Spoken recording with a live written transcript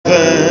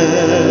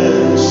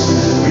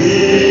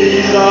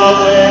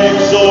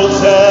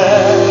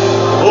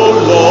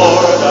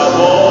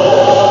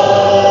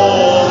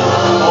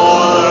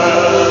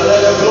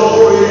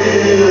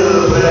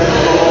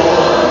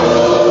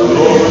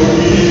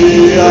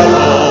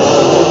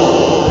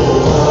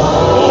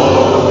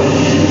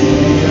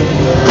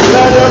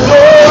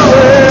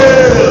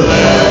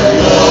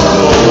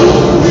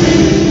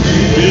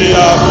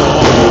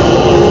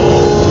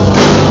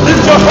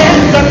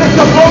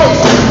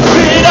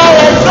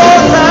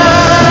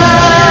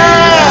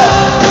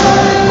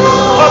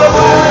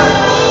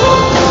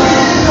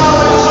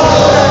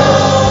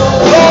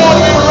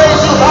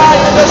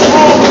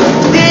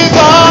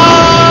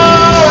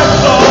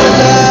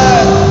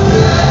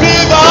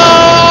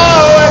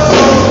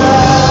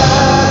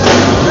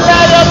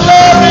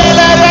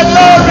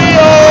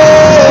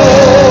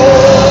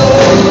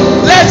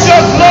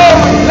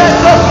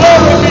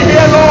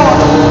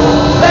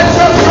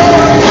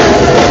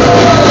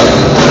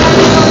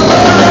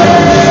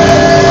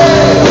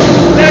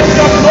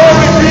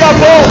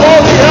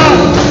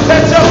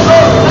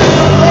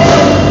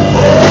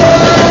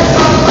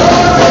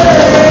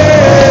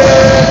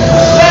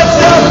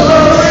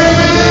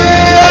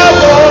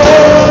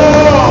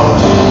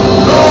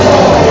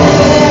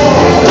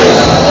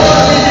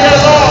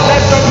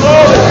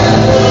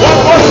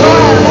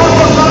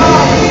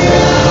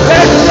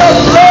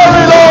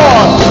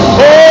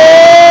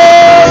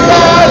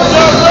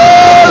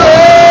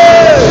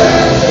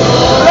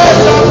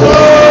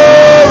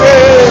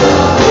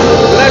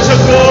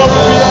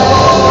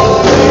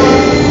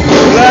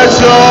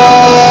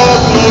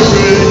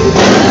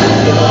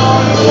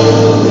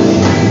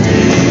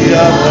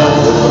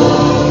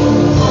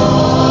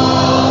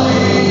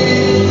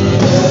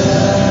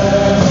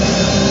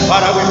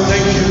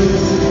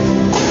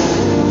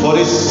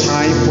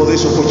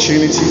this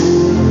opportunity.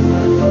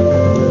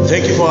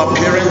 Thank you for our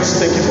parents.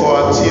 Thank you for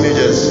our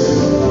teenagers.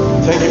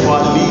 Thank you for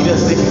our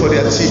leaders. Thank you for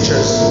their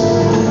teachers.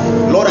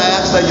 Lord, I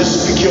ask that you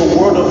speak your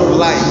word of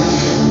life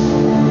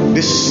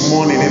this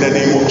morning in the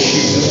name of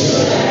Jesus.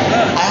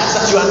 I ask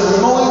that you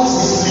anoint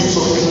these lips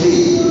of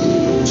clay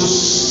to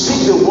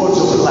speak the words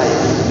of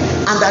life,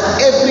 and that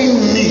every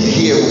need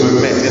here will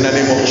be met in the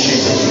name of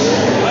Jesus.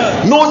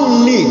 No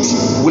need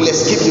will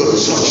escape your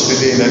touch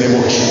today in the name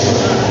of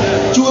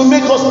Jesus. You will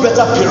make us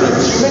better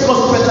parents. You make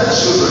us better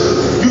children.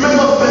 You make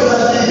us better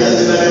leaders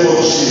in the name of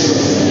Jesus.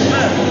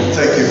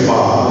 Thank you,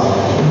 Father.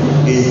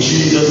 In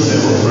Jesus'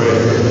 name we pray.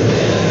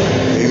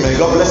 Amen.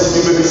 God bless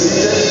you. You may be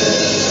seated.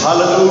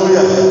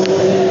 Hallelujah.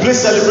 Please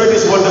celebrate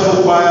this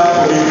wonderful choir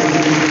for me.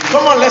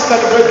 Come on, let's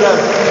celebrate them.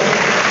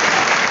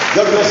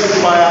 God bless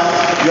you, choir.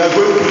 You are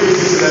going to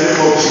places in the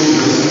name of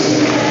Jesus.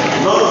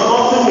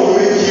 Nothing will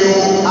make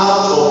you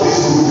out of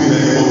this group in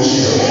the name of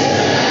Jesus.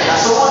 As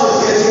someone is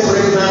getting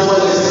pregnant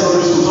while in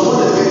secondary school,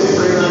 someone is getting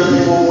pregnant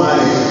before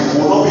marriage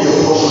will not be your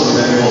portion in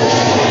the name of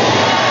Jesus.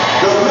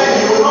 The men,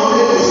 you will not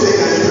make a mistake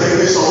and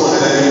impregnate someone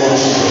in the name of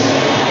Jesus.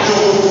 You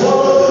will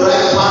follow the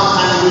right path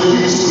and you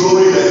will lead to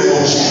glory in the name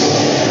of Jesus.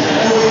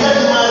 You will get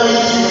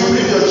married, you will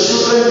bring your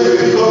children, they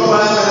will become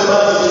family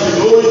members, you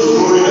will glory to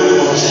glory in the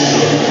name of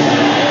Jesus.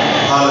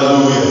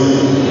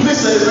 Hallelujah. Please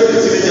celebrate the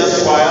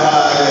teenagers choir,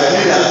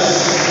 leaders,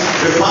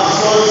 the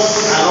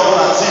pastors, and all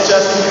our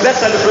teachers. Let's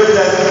celebrate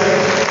them.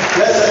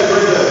 Let's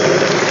celebrate them.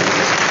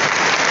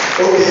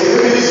 Okay,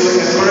 maybe this will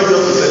encourage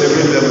us to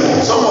celebrate them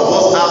more. Some of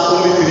us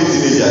have only 3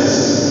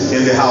 teenagers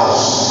in the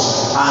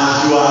house,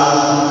 and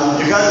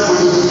you can't go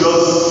to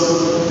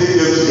just take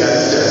them to their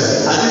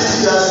teachers. And these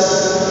teachers,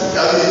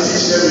 they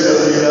teach them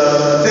with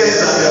tens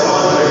and their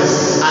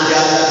hundreds, and they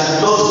are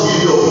not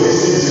really of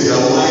listening to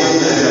their mind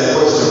and their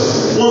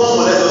questions. Once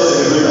more, let us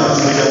celebrate our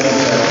teenager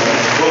teachers.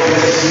 God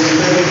bless you.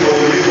 Thank you for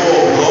the labor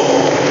of love.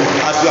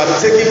 As you are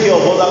taking care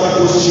of other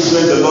people's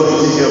children, the Lord will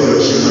take care of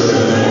your children.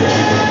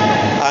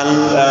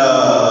 And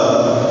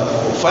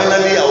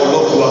finally, I would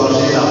love to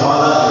appreciate our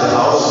father in the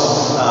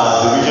house,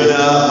 the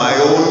regional. My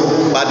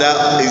own father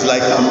is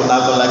like I'm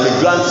like a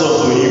grandson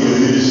to him in the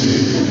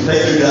ministry.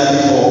 Thank you,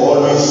 Daddy, for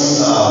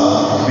always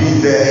being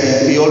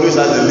there. He always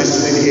has the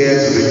listening ear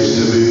to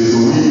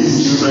his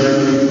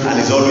children, and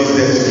he's always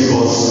there to give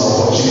us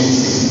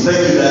opportunities. Thank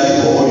you,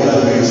 Daddy, for all you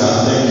are doing, sir.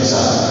 Thank you,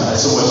 sir. I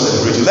so much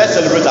celebrate you. Let's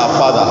celebrate our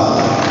Father.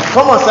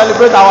 Come on,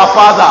 celebrate our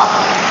Father.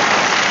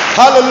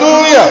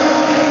 Hallelujah.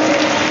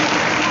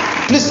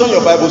 Please turn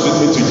your Bibles with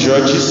me to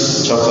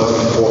Judges chapter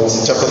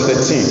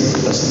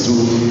 13. Let's do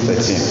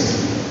 13.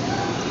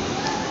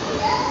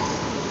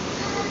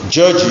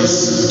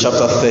 Judges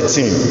chapter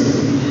 13.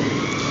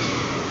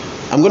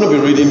 I'm going to be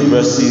reading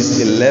verses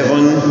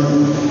 11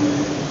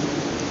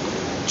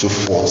 to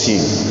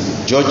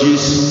 14.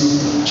 Judges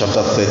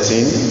chapter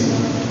 13,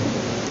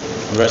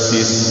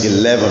 verses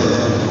 11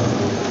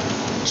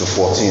 to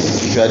 14.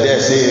 If you are there,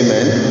 say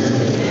amen.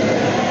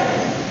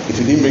 If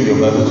you didn't bring your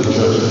Bible to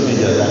church, you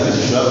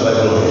should have a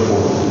Bible on your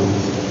phone.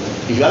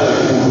 If you have a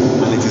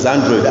phone and it is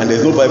Android and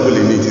there's no Bible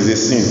in it, it's a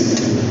sin.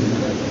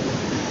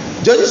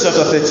 Judges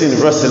chapter 13,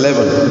 verse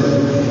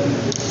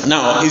 11.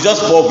 Now, it's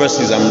just 4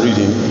 verses I'm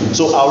reading.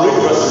 So I'll read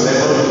verse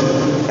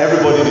 11.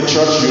 Everybody in the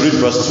church, you read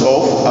verse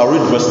 12. I'll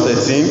read verse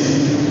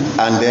 13.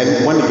 And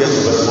then when it gets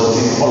to verse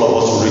 14, all of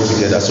us will read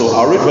together. So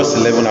I'll read verse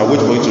 11. I'll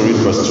wait for you to read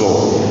verse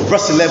 12.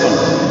 Verse 11.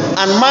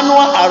 And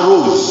Manoah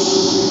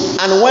arose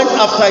and went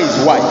after his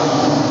wife,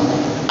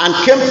 and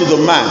came to the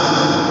man,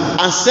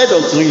 and said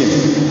unto him,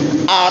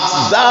 Art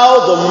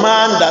thou the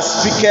man that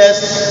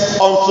speakest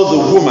unto the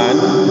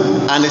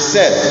woman? And he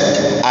said,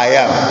 I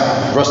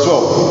am. Verse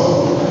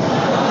 12.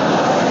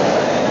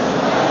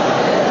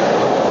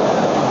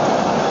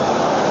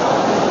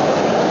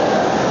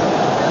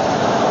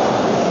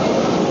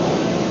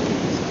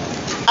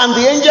 And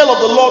the angel of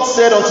the Lord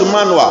said unto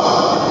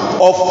Manoah,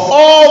 Of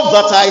all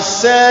that I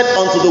said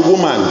unto the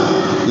woman,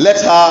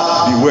 let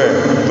her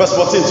beware. Verse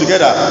 14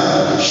 together.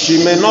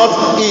 She may not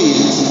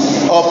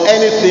eat of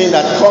anything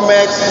that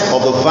cometh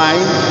of the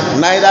vine,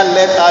 neither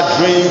let her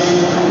drink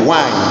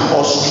wine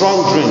or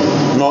strong drink,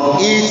 nor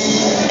eat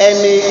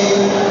any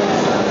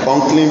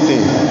unclean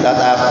thing that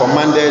I have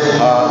commanded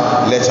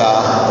her, let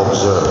her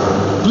observe.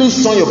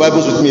 Please turn your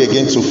Bibles with me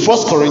again to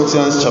 1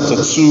 Corinthians chapter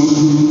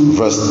 2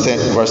 verse 10.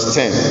 1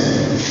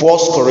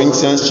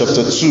 Corinthians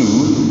chapter 2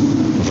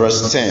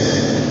 verse 10.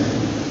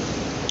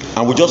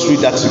 And we'll just read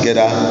that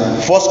together.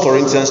 1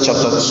 Corinthians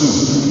chapter 2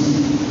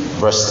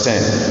 verse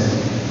 10.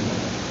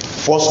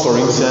 1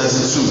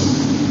 Corinthians 2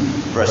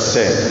 verse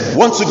 10.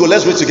 1 to go,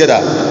 let's read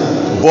together.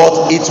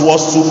 But it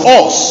was to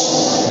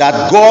us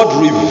that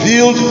God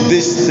revealed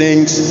these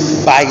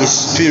things by his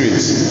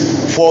Spirit.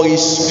 For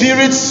his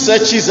Spirit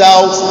searches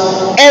out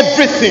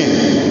everything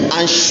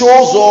and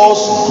shows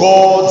us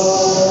God's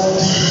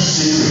deep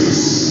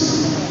secrets.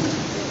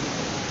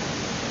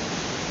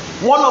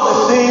 One of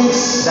the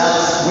things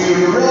that we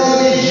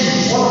rarely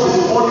use, one of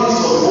the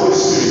qualities of the Holy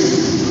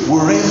Spirit we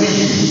rarely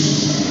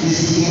use, is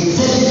the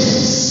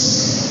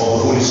intelligence of the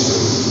Holy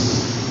Spirit.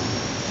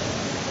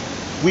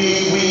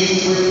 we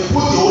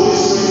put the Holy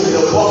Spirit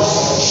in the box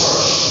of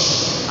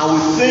church, and we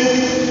think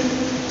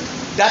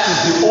that is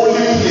the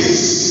only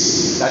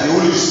place that the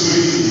Holy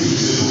Spirit is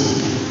visible.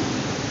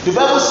 The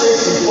Bible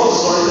says in 1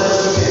 Corinthians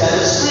 2 that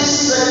the Spirit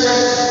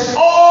searches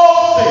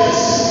all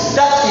things.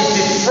 That is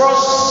the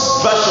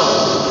first version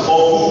of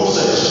Google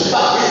search. In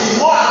fact, it is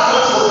more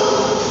accurate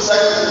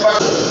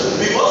version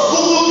because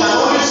Google can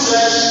only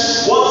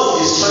search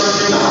what is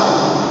trending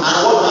now and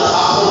what has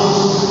happened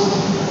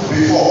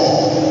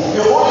before.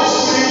 The Holy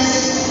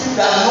Spirit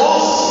that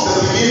knows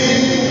the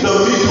beginning, the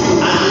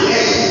middle, and the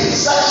end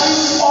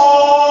searches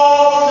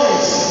all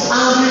things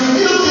and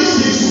reveals these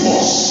things to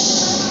us.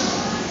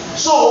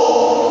 So,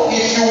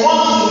 if you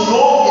want to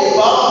know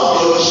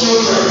about your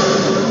children,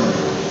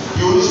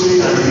 the Holy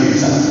Spirit can reveal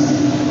that.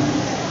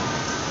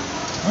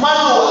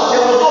 Manoah,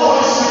 there was no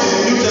Holy Spirit in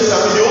the New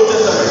Testament, in the Old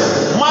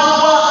Testament.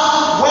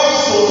 Manoah went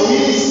to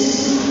meet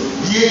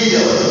the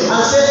angel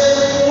and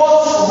said,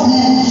 what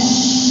rules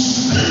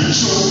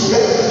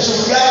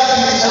should guide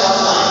this child's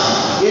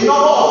life? A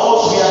number of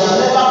us, we have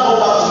never come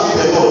back to meet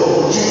the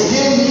Lord. You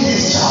gave me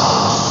this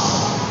child.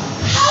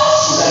 How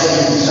should I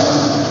give this child?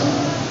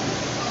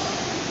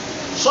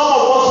 Some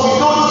of us, we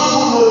don't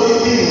even know the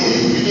thing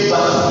we gave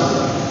back to.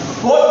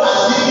 God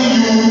has given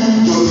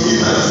you your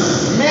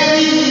deliverance.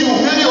 Mary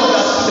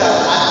understood that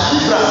her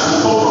deliverance will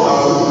come from her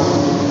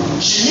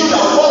womb. She knew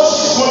that what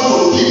she's going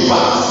to give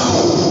back to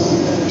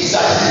is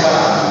her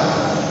deliverance.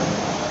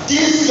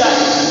 These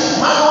guys,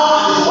 Manoah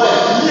and his wife,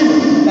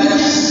 knew that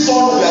this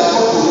son we are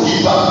going to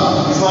give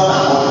back is not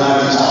an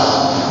ordinary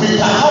child. We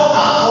cannot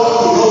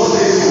afford to lose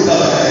this without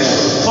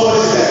direction.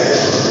 Somebody say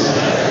direction.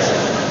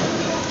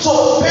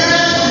 So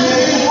parents, we may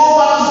need to go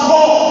back to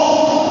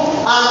God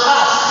and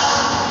ask.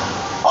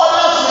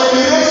 Others may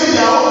be raising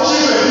their own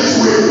children this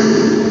way.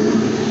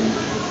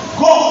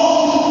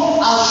 God,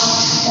 how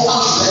should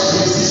I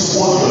raise this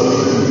one you're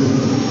living?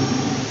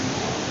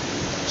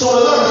 So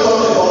we're going to be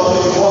talking about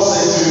 21st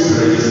century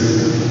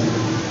parenting.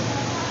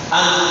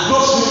 And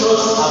those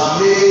scriptures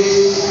have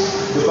laid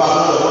the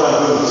background of what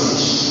I'm going to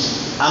teach.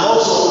 And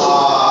also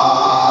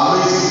our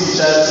amazing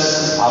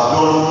teachers have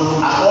done,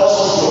 and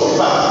also in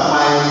fact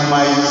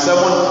my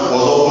sermon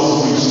was almost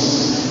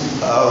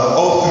preached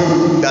all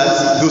through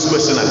that those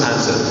questions and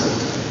answers.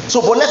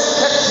 So, but let's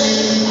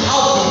see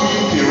how do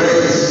we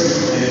parent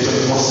in the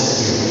 21st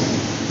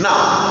century.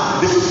 Now,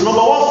 the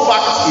number one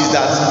fact is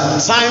that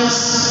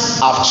times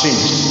have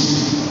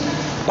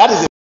changed. That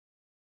is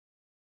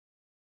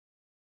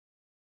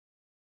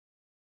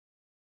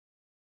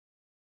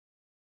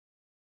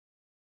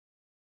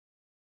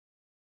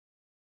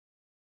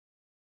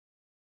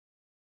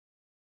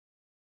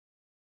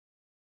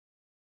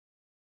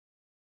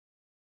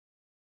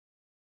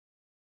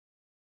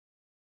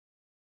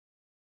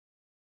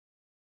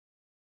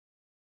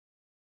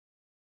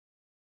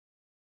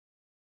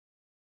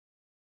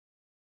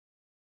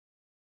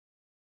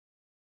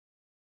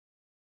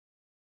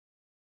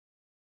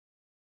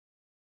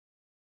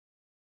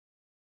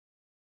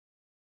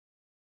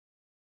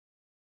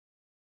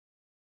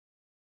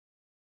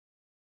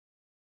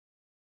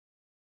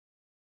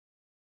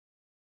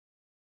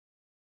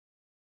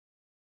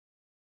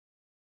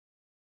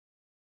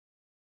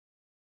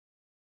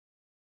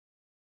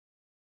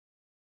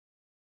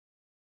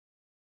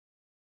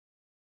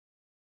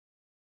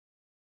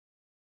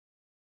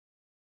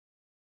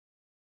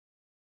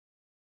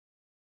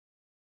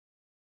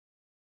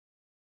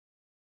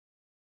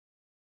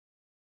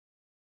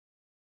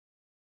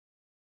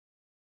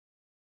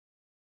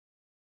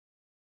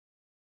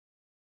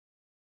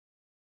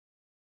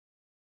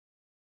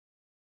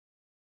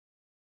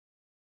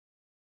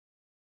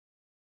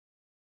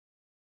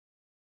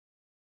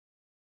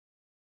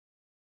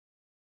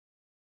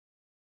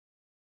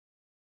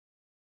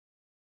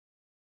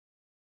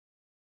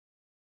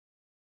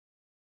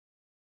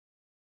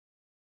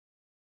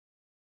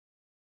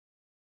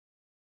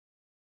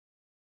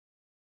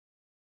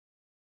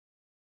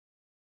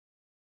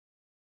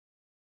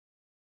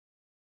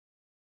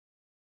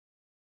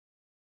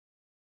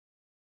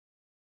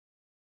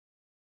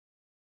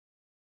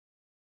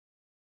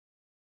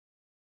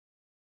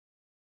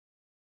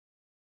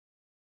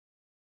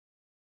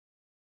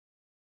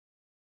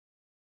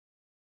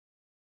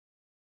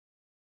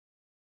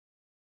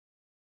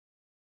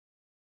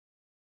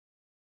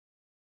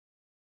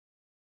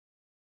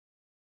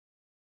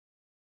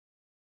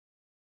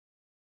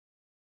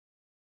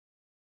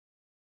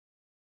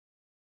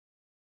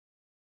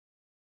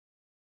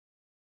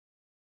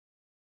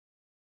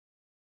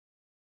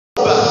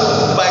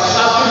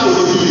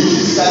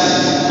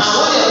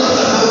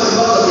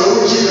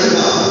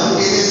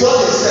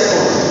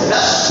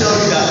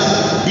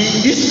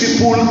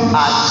people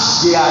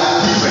they are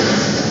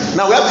different.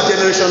 Now we have the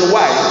generation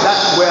Y.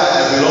 That's where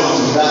I belong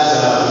to.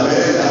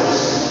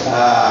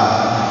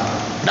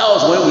 That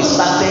was when we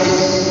started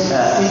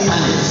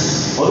internet.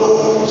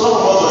 Although some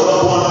of us were not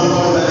born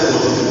before internet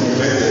was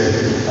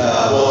invented,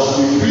 but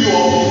we grew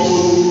up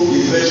into the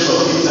invention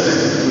of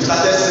internet. We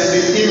started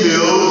sending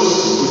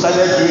emails. We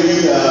started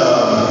doing.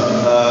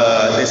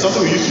 There's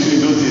something we used to do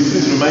in those days.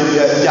 Please remind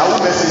you that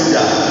Yahoo Messenger.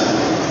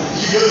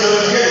 You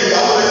get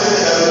Yahoo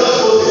Messenger. You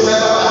just go to the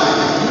cyber cafe.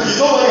 You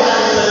don't really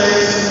have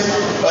internet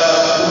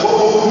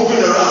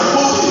moving around. You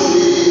go to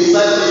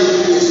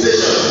the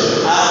station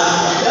and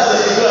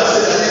that's the email I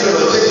send an email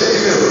or check the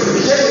email.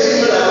 You check the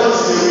email like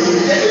once in a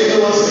week. You check the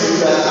email once in a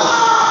week. Like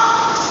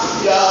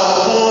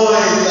yeah, point.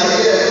 Like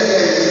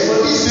yeah. But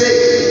this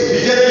day,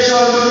 the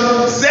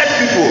generation Z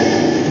people.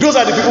 Those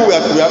are the people we are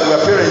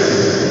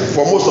parenting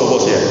for most of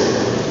us here.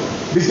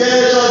 The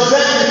generation Z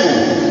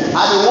people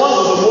are the ones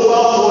with the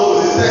mobile phone,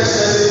 with the text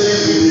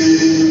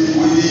messages,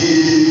 with the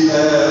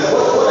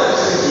what are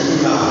these things we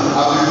do now?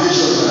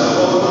 Abbreviations now.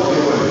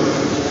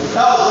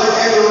 That was when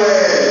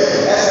anywhere,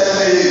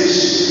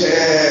 SMH,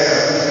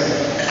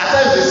 at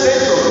times they say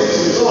some things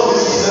to me, some of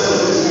these pieces of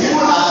things,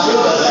 even as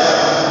young as I am.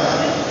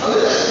 I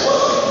mean, like,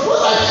 what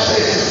are you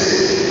trying to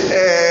say?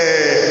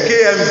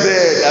 KMZ,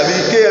 I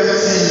mean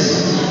KMT.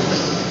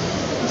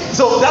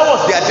 So that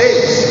was their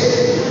days.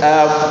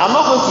 I'm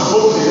not going to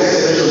go to the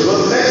next generation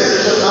because the next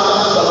generation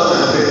after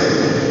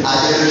 2010 are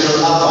generation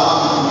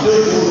Alpha. We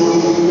don't even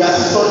know, we are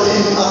still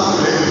studying how to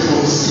connect with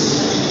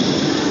those.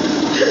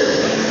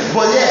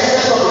 But yes,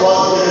 let's talk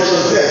about the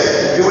generations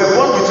there. They were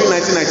born between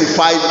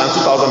 1995 and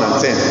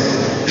 2010.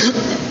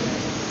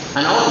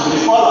 And I want to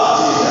believe all our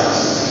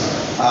teenagers.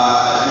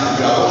 If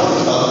you are born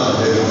in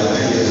 2010, you are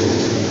 10 years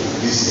old.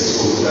 This year,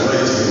 so you are not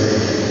 18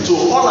 years. So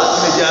all our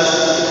teenagers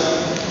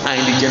are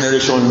in the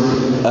generation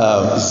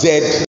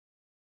Z.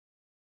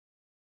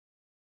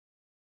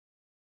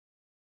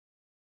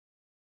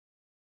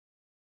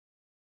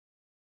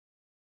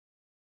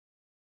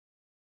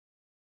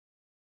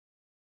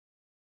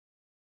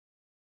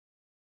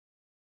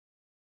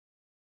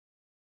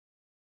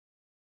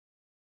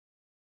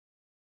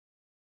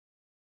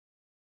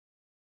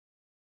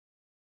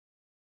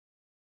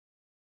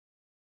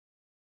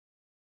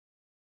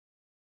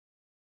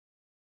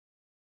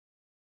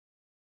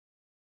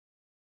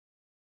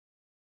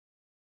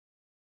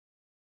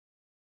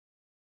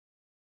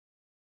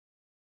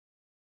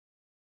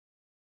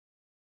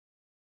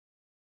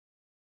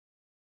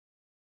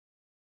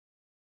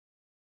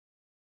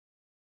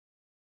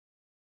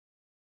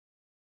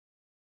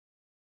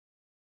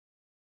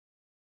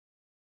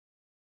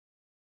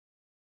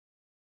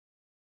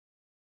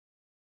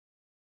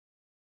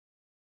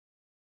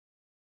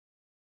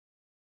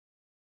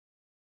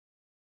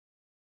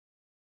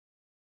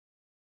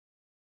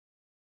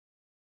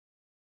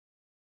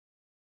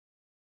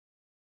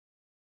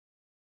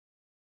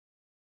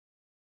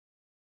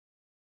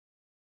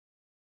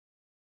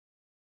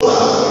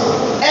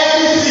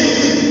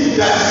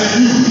 That is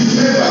you, it's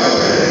made by your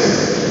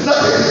parents, not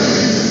the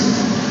individual.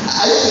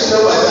 I used to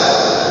tell my dad,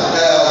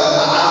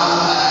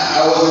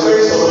 I was a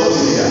very stubborn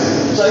teenager,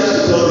 so I used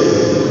to tell them,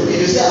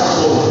 if you say I'm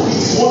stubborn, it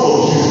is one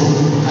of you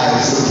I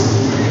listen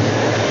to.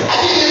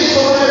 I didn't say it's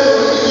someone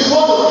else, it is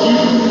one of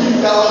you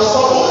that was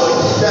stubborn,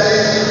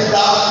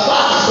 that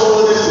back is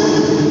stubbornness to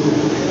you.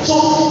 So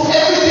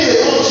everything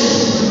about you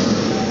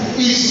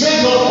is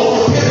made up of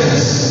your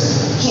parents.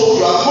 So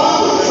you are going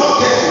to be not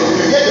careful,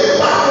 you get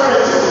the back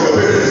parenting from your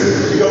parents.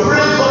 Your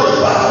parents got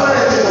the back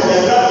parenting from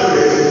their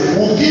grandparents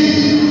will keep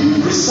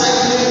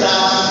recycling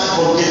that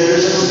from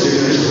generation to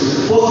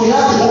generation. But we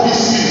have the Holy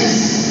Spirit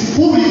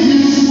who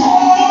reveals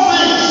all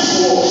things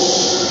to us,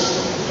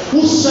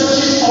 who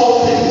searches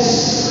all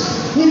things,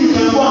 who you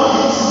can go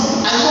and meet.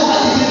 I know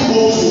I didn't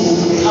go to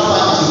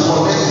Harvard to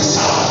connect this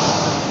child.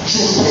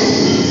 You pay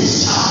me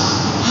this child.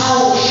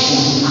 How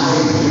should I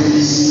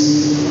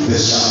raise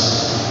this child?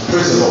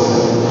 Praise the Lord.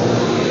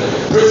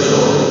 Praise the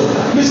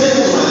Lord. Listen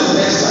to my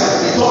next slide.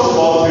 We talked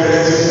about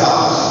parenting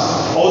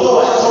styles. Although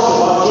I talked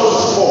about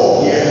just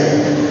 4 here,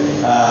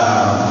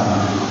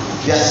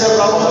 there are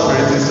several other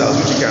parenting styles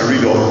which you can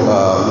read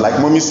of. Like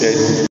Mommy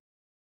said,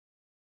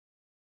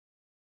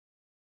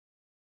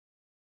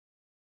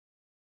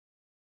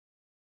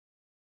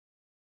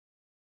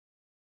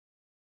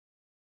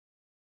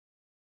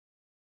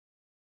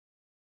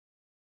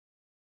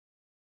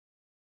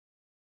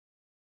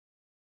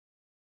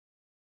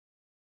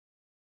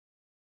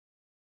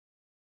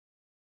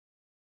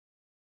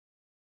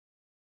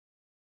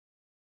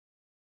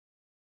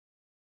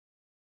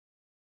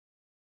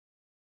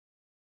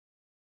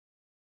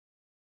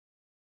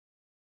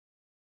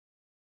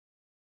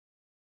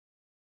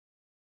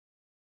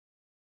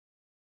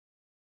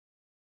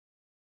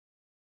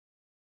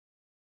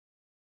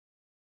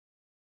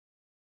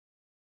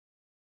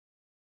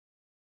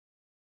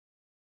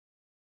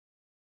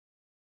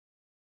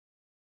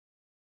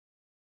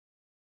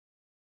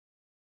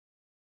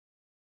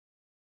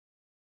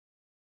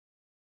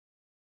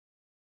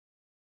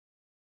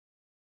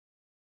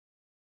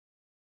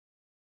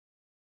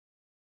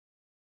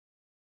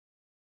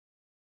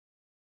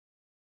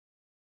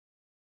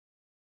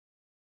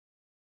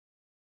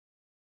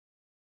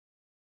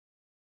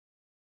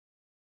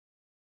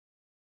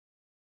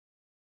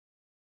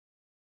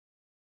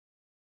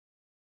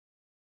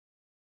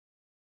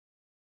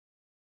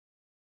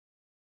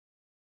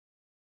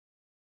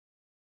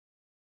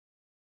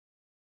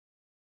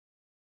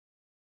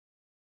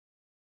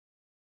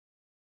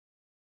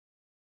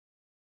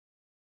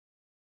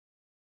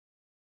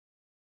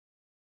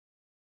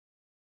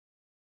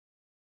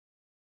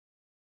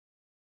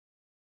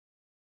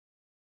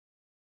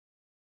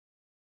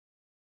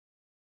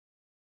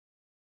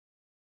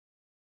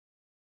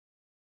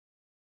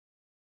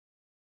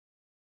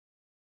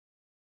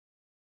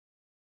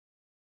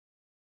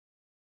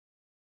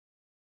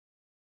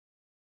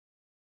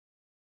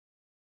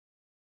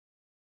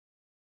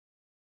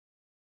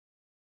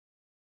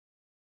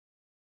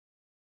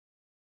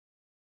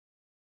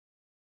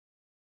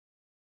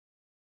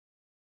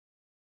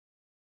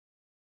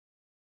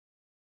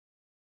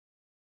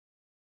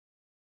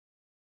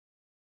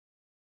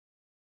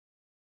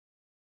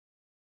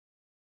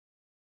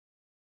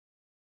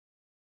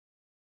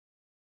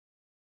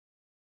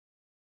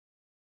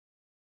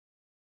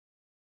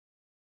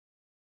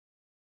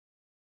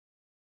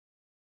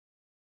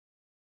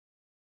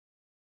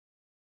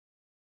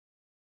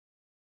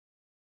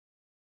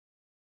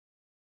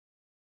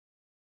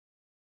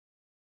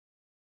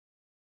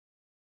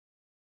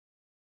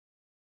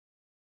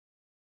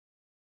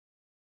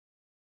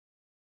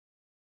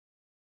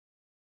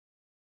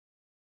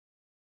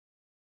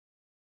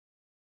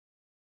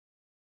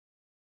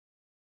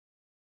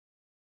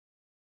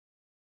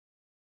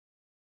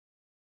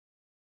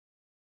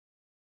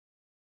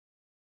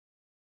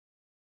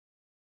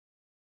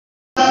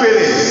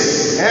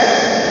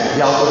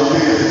 the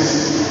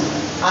authoritarians.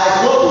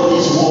 I go to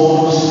this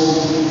world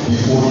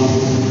before you.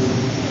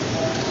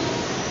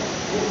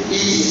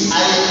 It is me.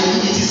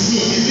 This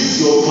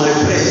is your my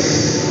friend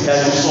that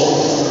you saw.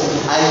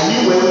 I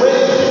knew when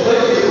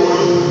they go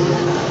you.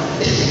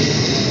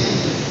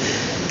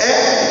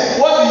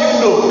 What do you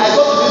know? I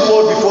got to this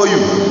world before you.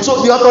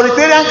 So the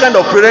authoritarian kind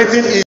of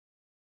parenting is.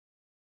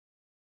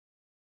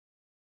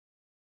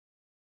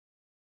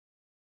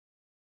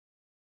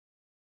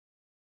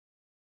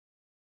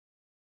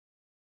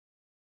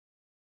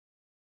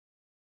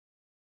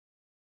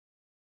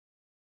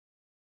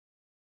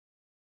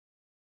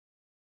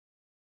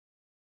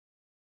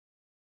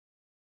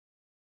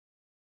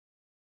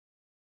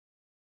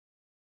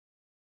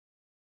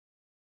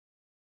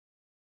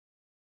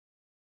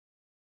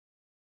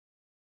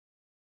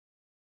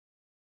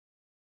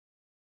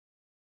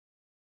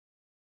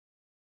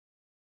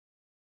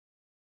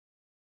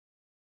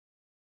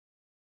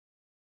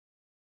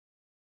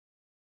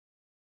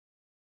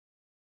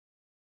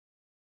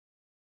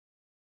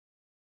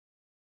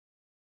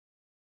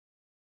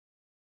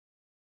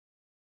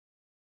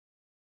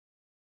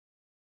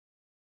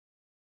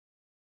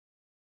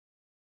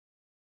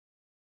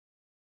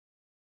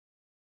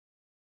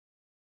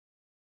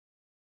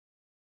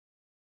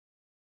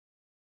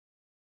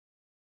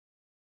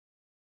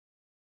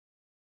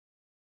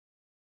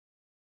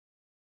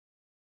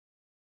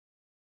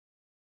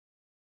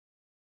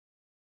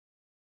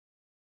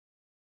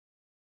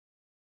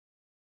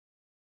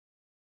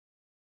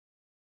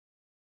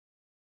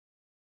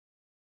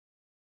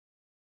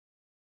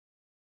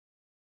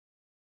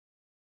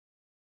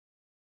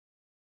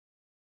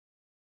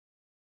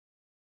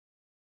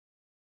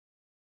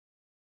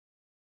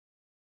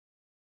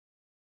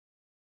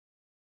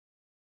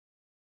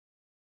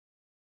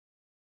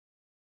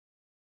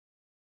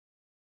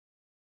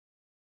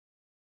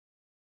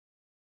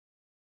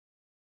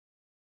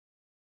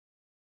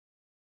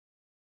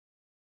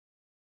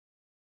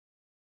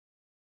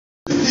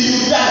 Till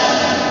you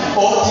die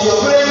or till your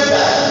parents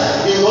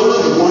die, they will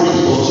always be worried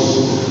about you.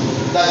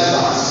 That is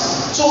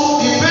fast. So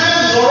the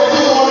parents is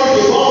already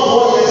worried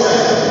about 4 years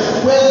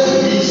time when we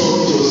read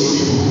something to see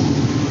people.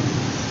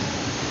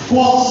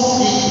 But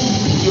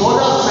the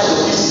other side of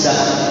this is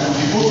that if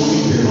you go to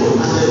meet the Lord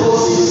and the Lord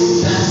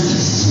says that is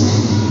his way.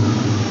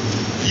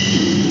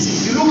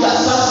 If you look at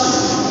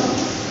Samson,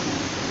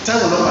 time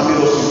will not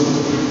permit us to.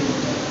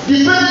 The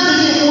parents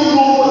didn't even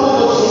know what the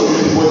Lord was going to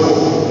use the boy for.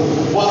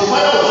 But the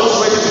father was just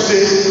ready to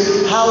say,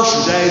 how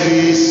should I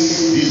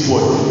raise this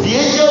boy? The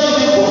angel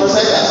didn't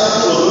prophesy that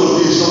Samson was going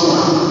to be a strong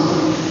man.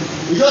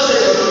 He just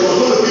said he was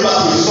going to give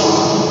back to his son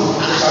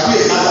and shall be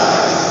a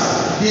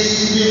Nazarite.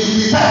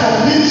 The type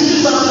of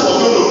ministry Samson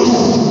was going to do,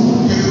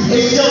 the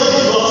angel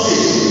did not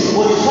say.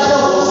 But the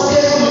father was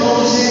careful enough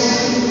to say,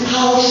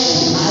 how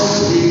should I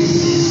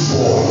raise this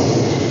boy?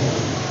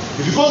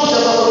 If you go to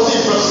chapter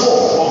 14, verse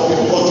 4 of the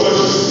book of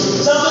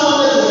Judges, Samson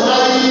wanted to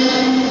marry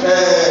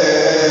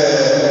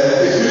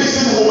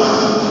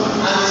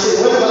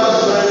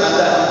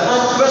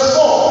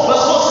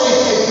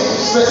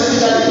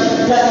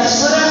specifically that his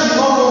children did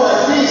not know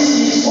that this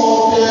is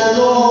of the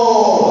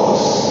Lord.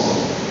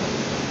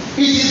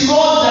 It is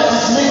God that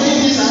is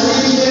making this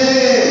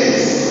arrangement.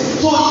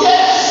 So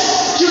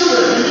yes,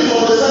 children, you need to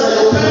understand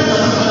that your parents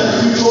are looking at the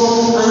future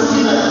and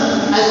looking at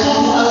they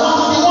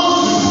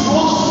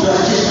want to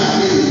graduate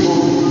and get a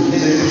job in the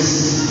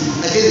business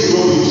and get a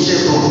job in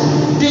Chevron.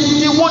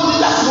 They want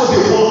that's what they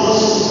want.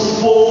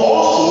 But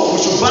also we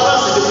should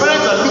balance it. The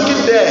parents are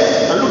looking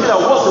there and looking at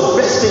what's the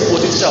best thing for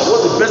this child,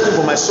 what's the best thing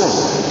for my son.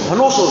 And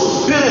also,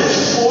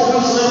 parents should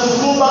always learn to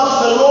go back to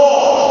the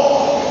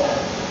Lord.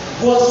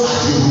 What are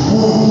the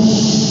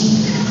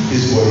rules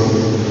this boy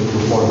to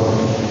follow?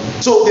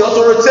 So the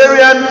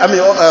authoritarian,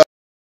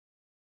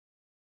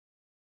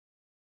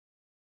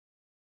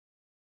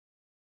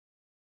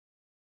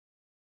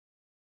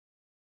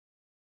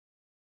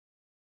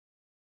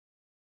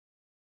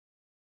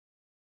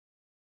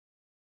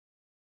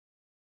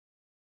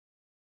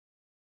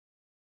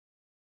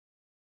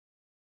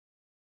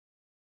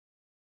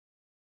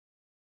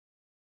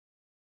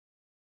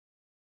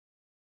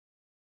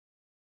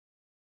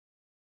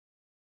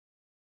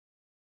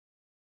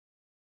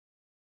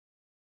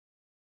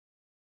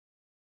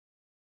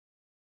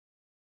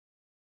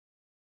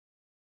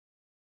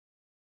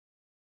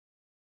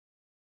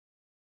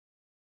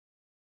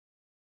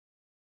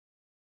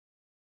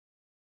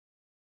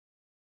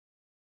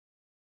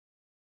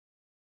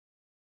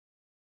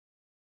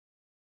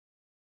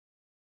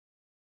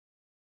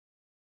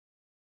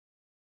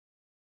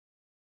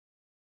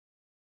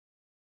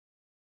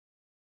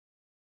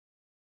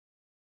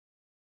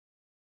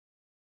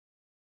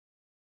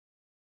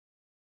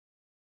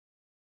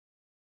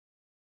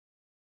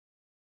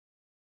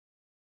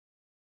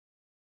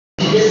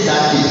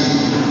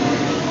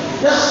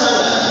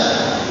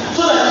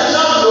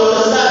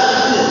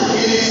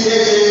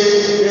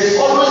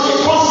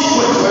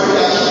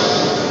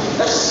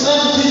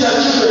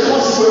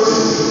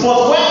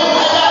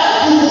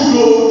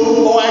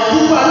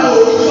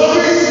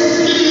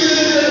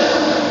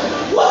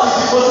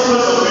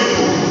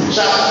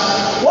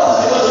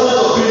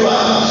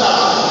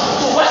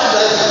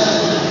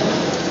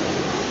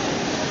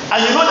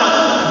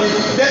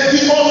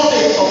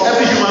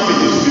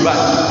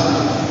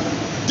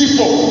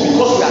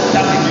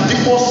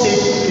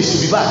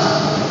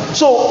 bad.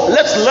 So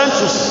let's learn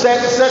to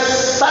set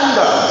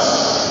standards,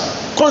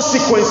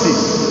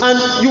 consequences, and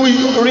you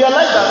will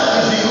realize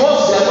that it's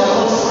because there are no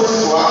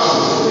consequences for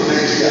action in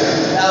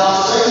Nigeria. Our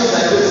society is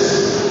like this.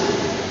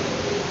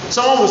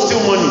 Someone will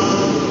steal money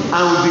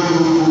and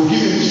will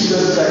give him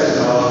Jesus Christ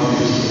in our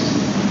village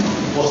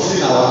for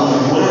stealing our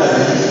money that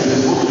they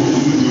supposed to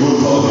use the road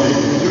for them.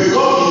 He will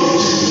come in the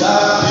jeep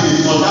that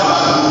village on that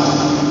bad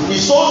road. He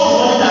sold the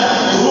money that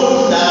the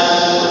road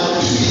that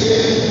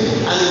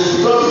and it will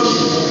become a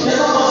jeep. There's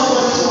no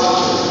consequences for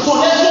action. So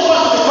let's go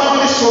back to the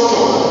family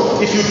structure.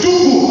 If you do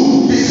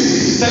good, this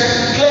is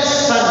set clear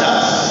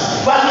standards.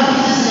 Value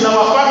this is in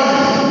our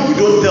family. We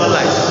don't tell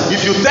lies.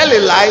 If you tell a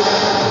lie,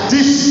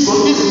 this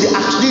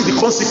is the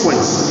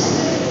consequence.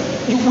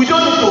 We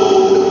don't need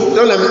to.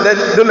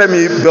 Don't let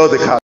me build the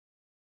car.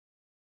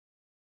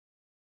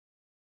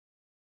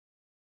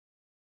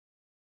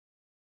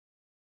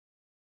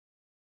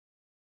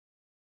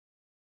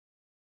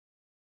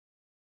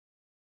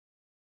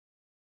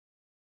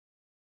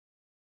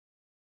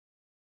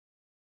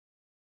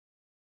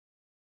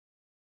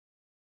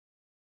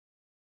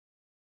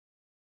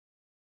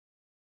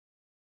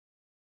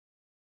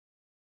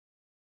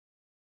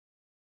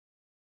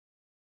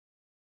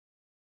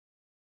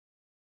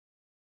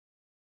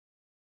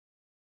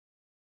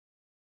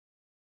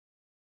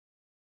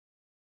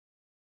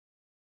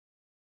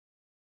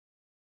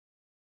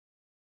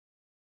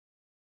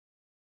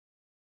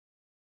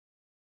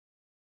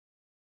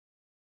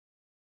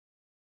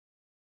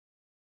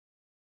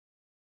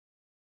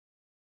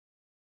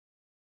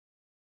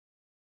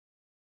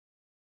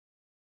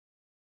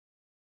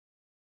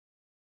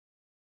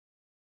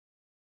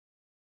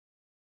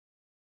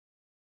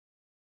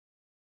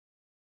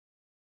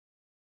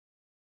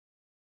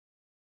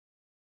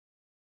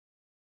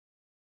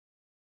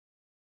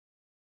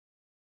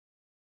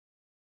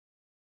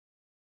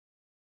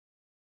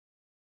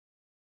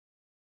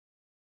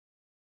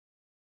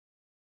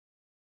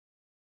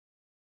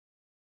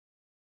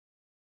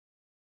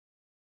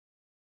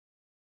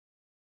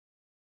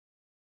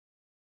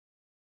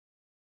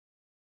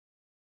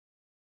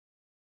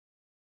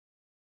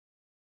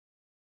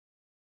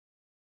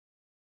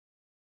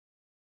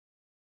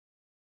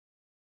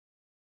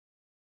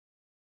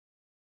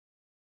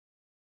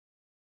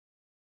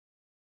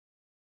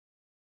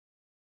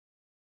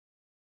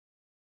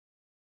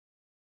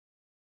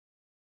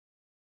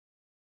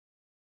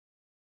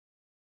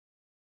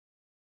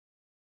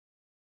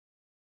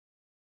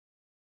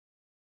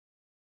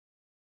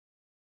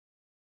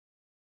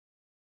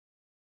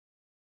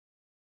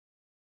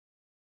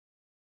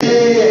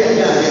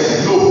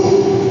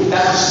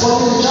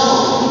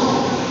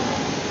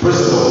 Praise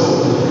the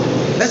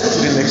Lord. Let's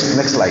go to the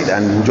next slide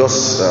and we'll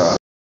just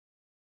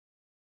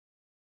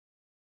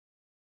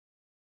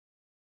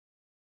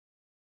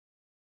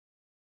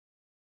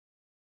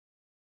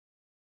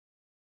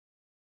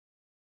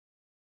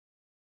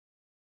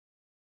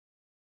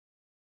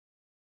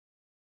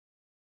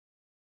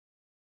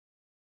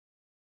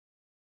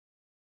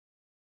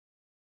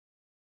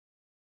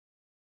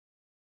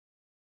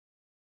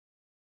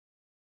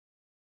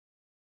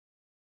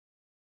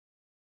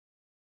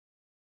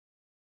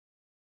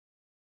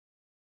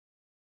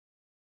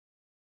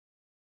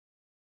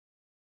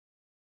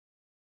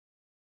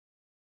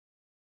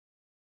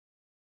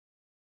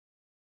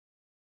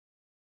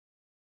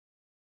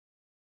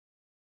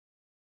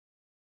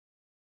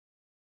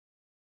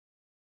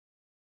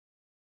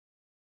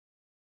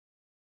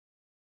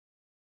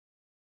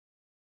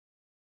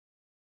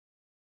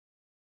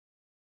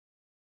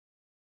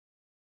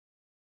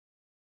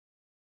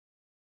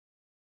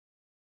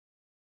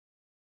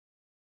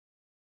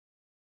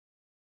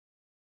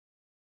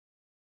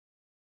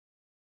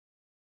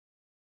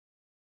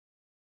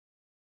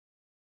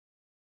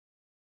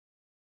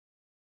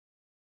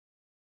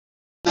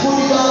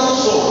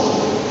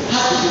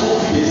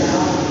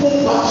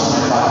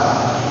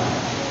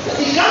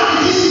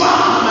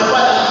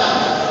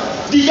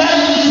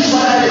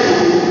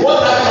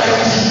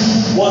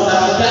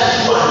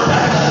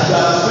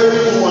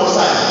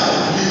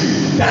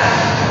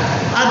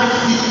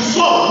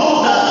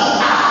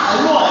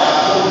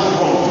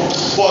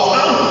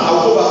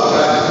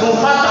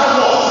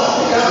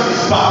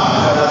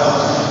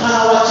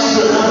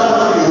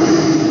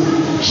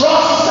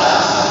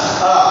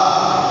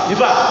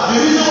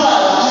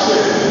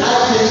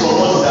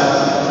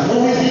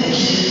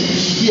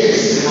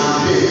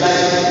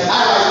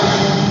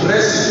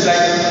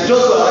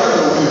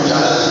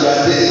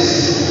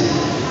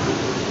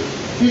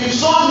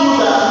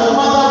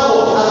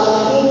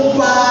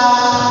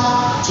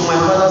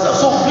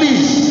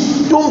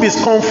don't be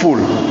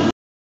scornful.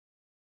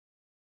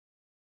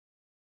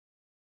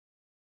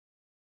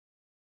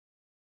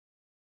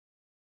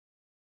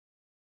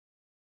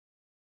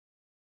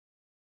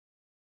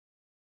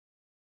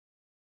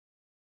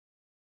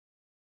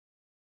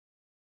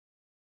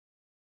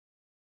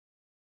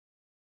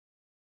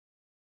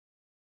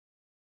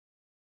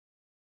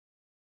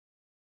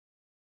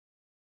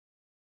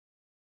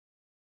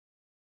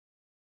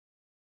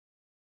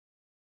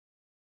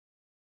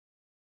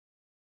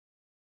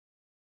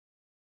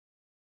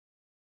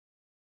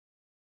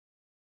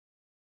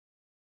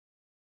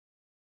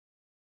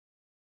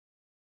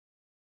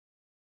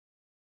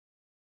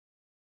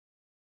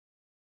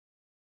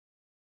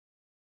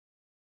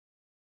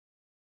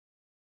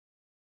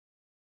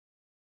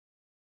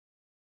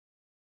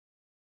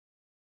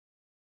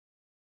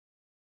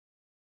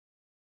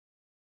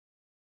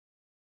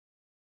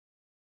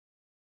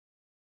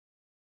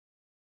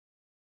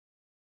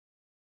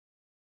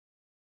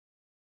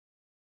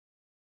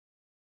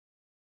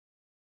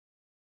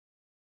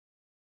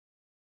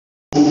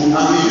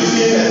 and be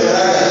using a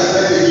Ferrari as a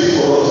birthday gift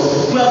for us.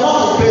 We are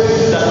not prepared to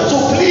do that. So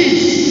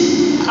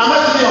please, am I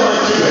speaking of my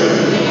children?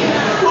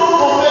 Don't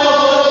compare us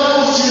to other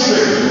people's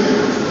children.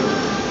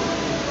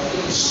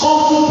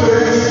 Scornful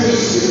parenting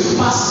is a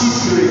passive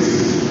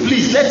parenting.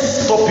 Please,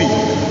 let's stop it.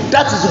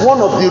 That is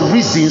one of the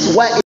reasons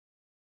why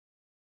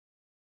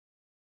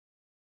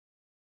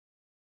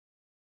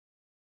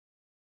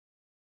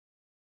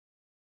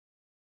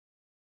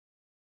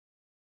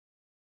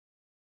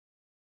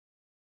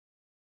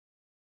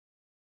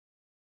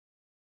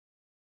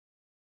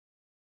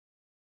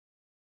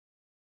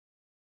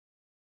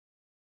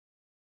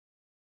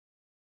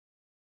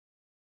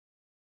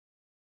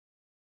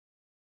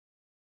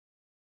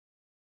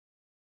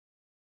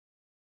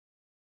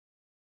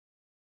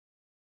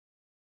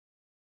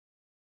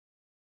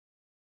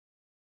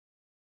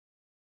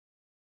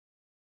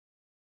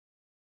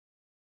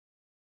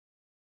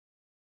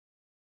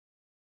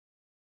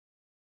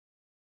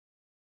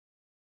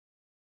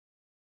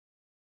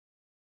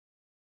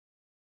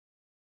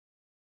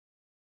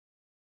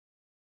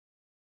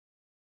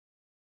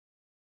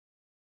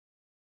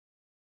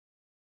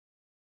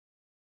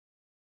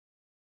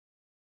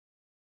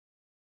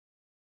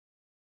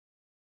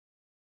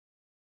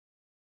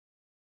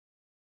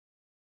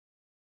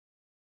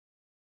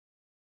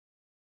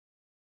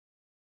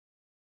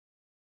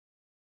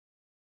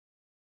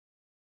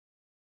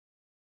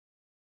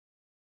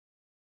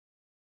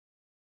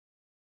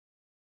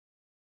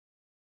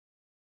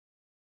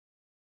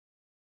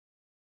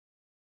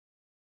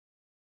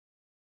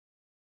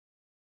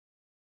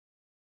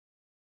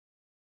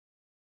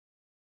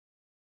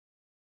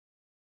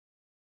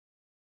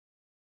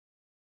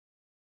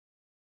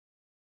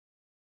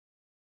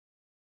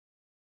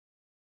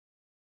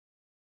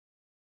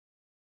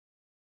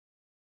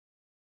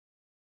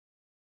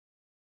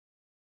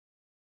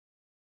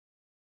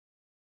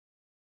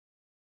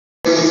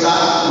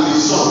start with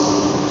his son.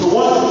 So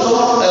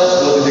someone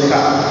else was in the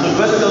car. So the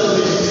person else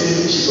made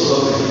eating cheese or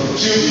something.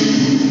 Threw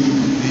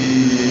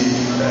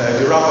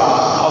the wrapper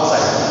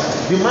outside.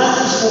 The man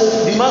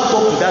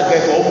talked to that guy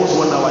for almost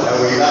 1 hour. That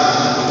way,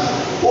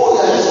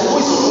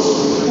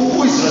 who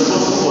is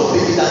responsible for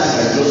taking that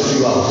thing and just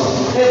threw out?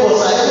 Hey, but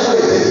sir,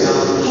 everybody is there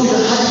now. So you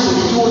had to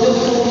be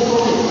just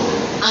talking.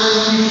 And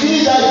he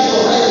finished that his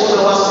talk, like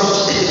 1 hour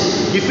speech.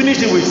 He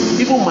finished it with,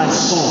 even my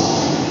son,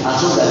 as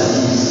long as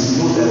he is,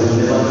 you know that will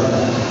never do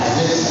that. I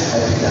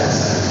think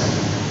that's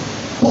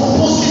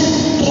purposely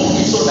talk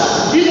so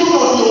that even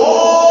though the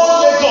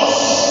whole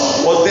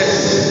Lagos was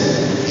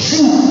destined,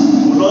 you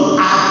will not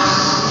add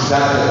to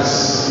that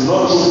verse. You will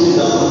not throw it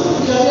down.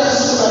 You can be as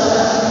simple as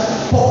that.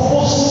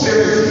 Purposeful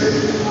parenting.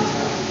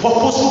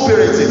 Purposeful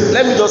parenting.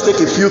 Let me just take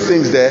a few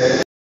things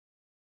there.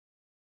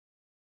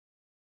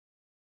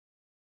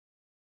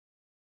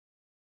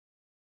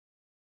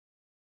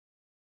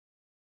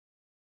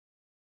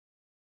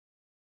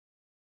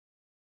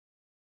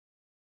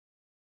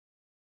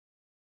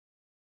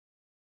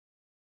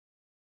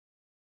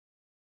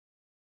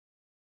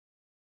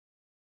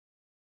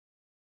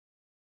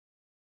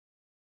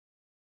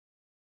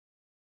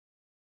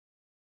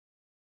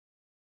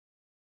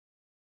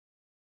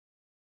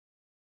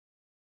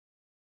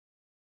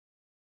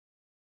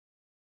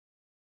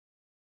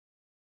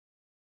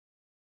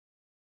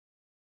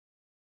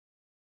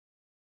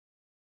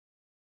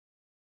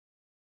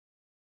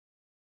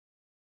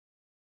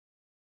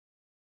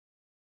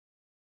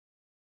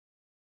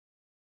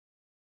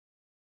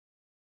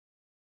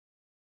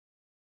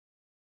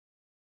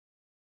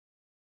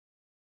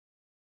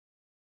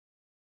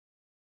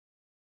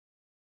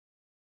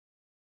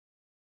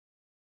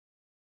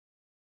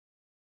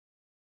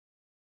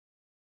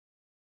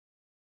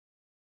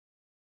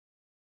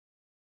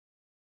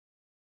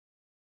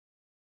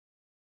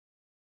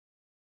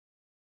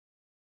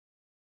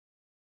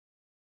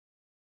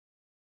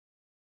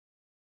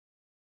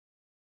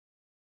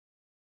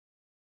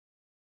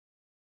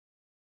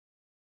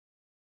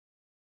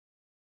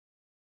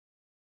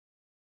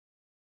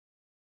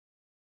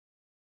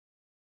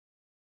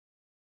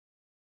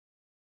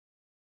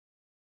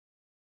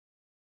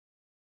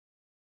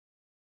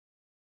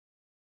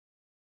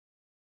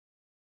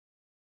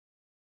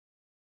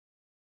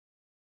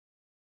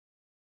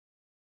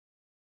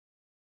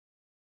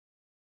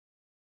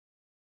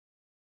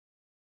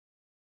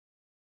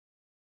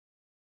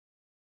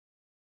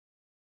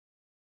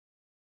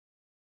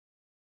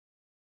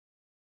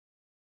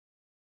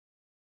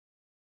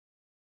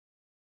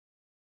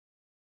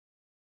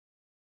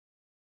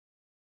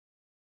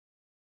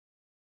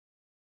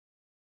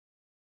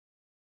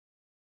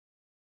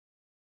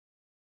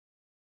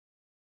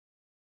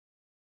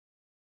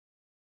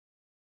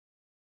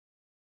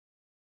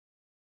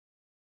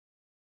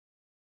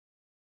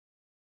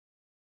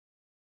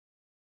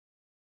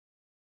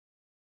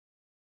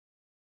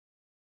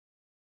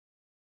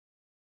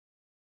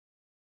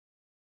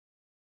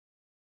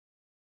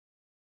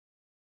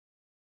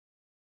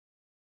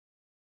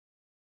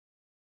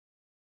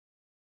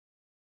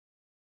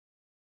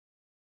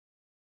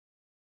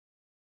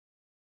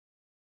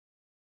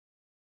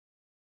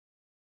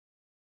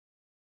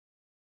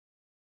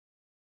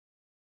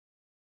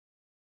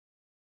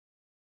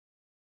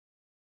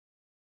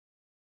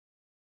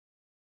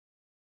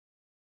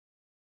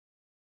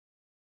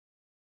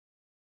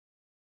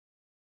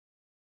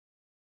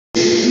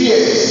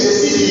 they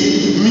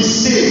see the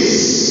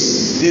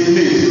mistakes they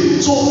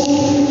made. So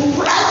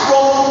right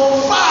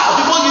from far,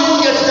 before you even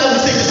get to that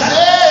mistake, they start,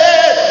 hey.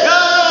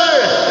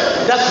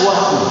 That's what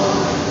happened.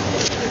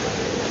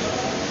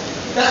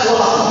 That's what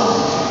happened.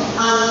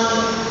 And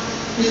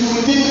it will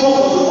be difficult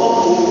for the mom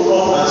to open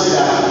up and say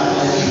that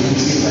I made a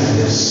mistake like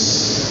this.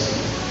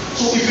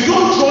 So if you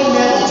don't draw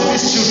near unto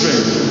these children,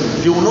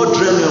 they will not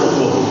draw near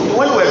unto us.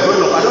 When we were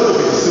growing up, I don't know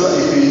if it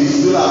is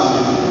still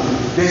happening.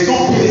 There's no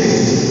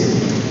parents.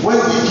 When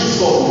we kids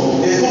talk,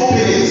 there's no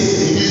parents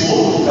in this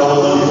world that was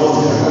not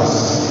involved in their class.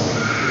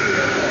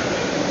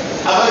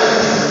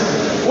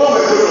 When we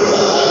were growing up,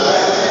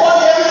 all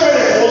every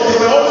parent was, they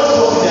were always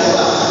involved in their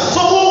class. So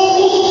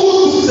who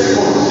took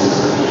second?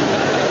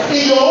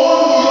 In your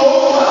own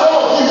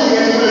all of you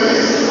anyway.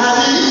 And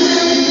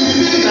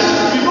the thing that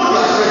we know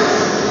their friends.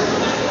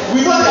 We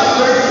know their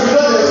friends. We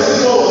know their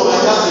sister was my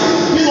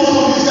classmate. This was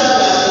not the child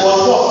that was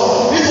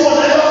first. This one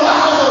I don't know.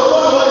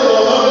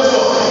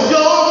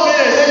 Your own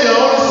parents and your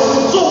own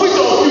school. So which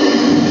of you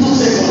took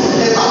second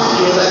ever in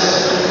your life?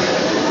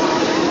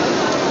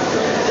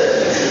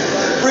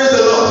 Praise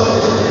the Lord.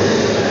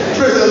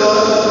 Praise the Lord.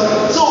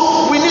 So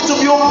we need to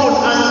be open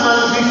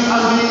and be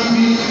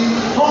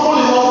humble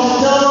enough to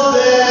tell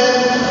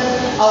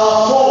them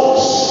our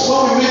faults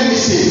when we make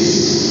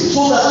mistakes,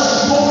 so that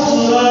you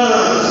don't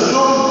learn, so you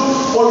don't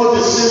follow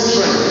the same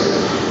trend.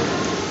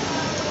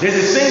 There's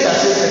a saying that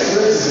says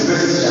experience is the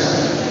best teacher.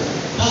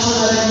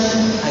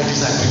 Personally, I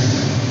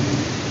disagree.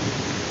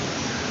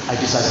 I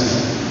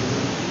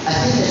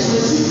think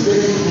experience is a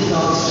very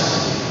brutal teacher.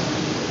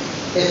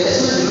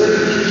 Experience is a very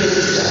curious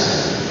teacher.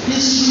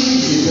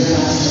 History is a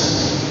better teacher.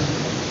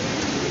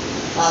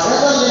 I'd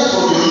rather learn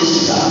from your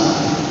history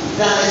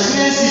than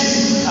experience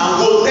it and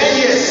go 10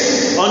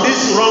 years on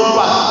this wrong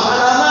path.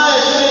 And I'm now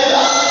experiencing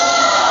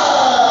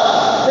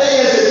 10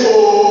 years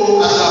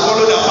ago, I should have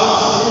followed that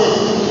path.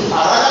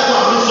 I'd rather go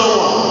and meet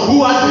someone who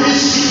had the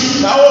history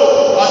that,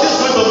 at this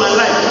point of my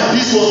life,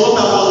 this was what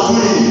I was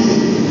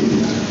doing.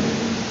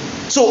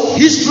 So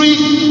history,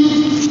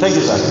 thank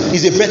you, sir,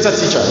 is a better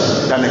teacher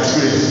than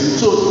experience.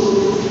 So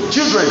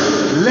children,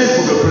 learn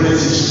from your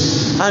parents.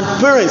 And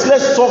parents,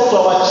 let's talk to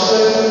our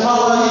children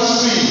about our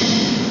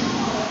history.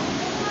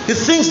 The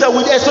things that we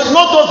expect,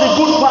 not just the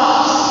good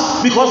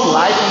parts, because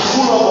life is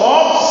full of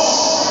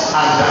ups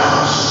and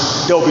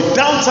downs. There will be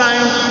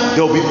downtime,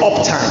 there will be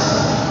uptime.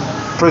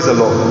 Praise the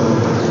Lord.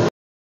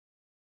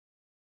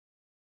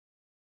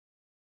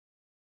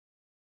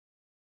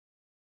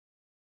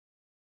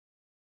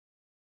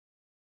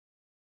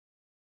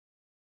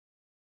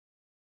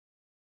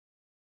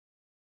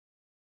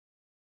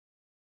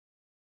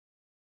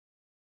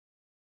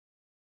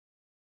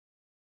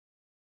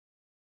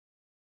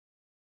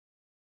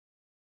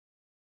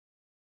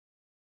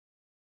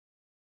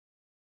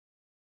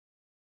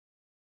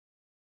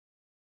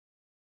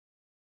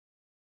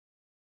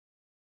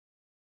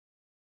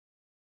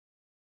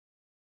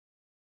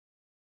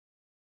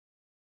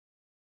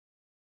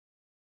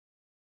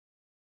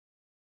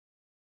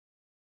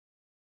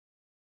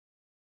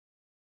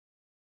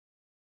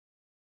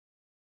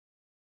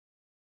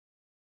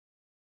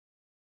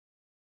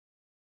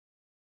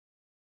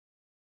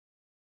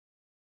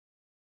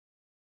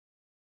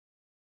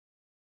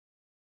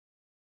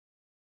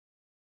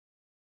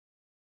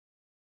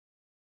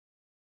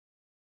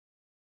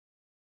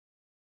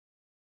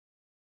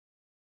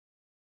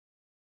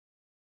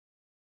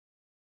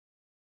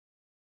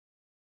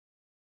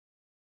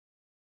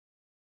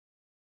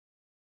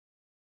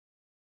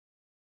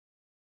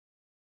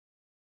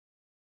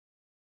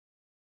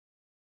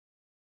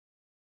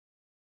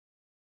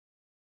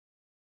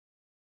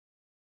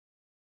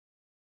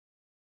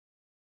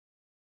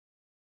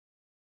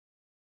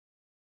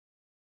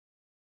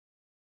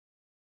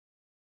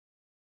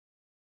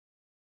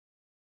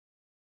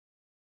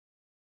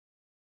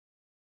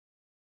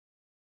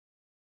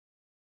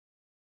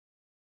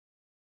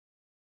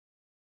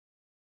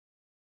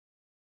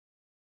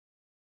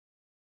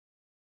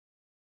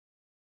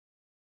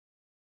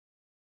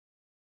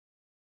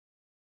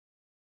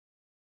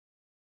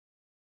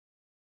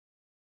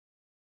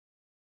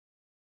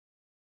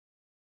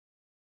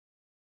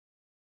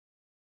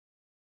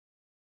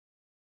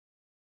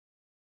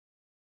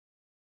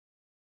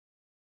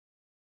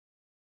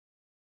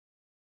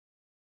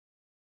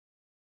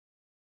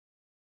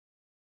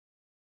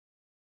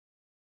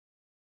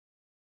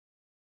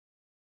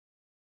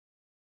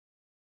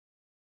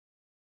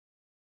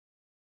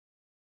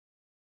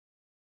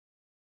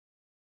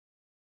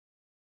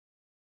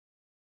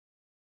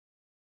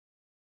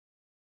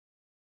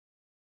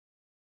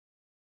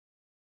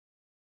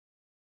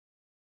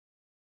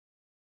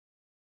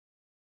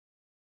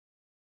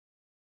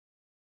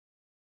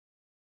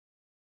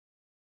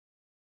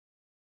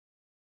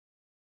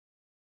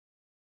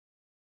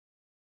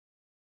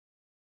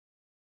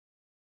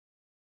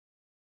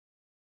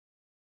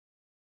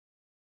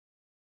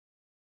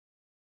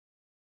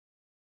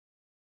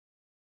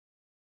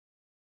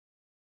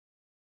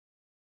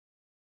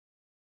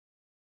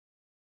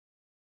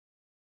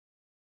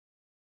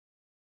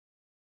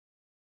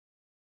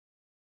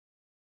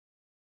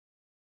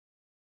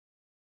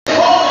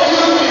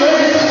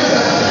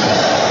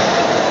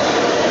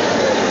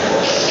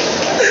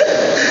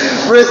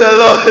 Praise the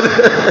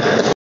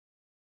Lord.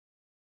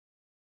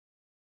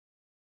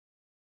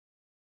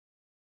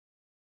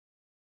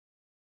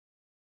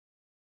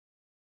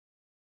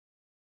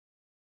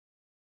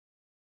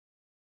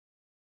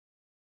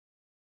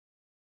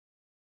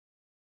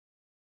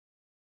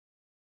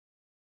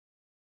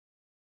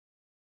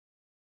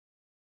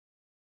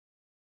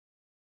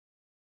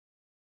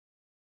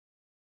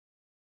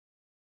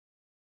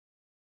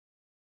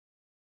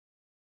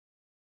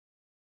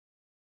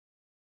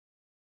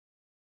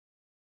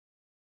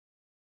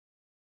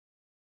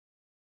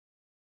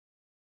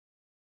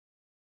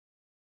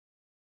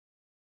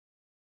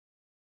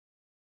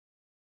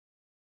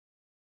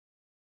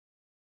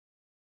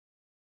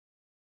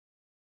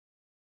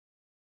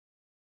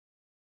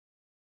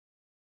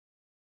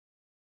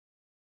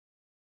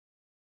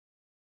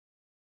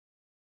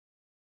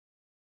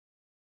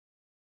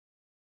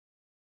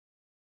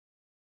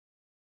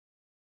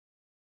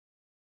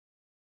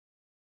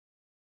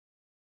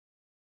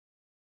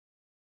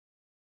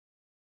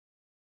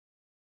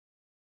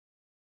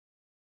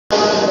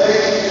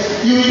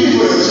 You will live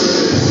for your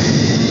children.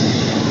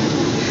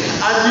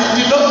 And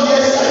the Lord,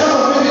 yes, I don't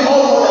know, maybe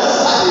all mothers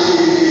had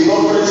a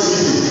conference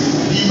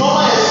meeting. The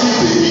normal excuse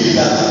they give is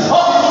that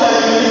all people that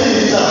you listen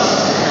in this house.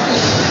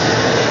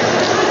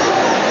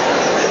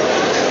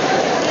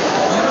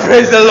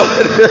 Praise the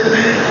Lord.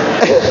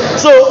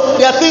 So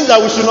there are things that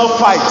we should not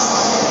fight.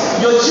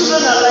 Your children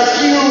are like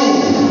you.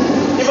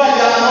 If I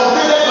can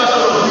upgrade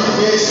version of you,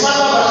 the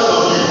smarter version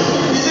of you.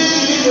 The thing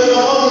you need for your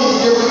mommy,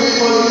 they will do it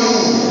for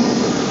you.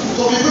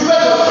 So be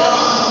prepared for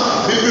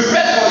trauma. Be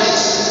prepared for it.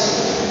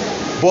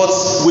 But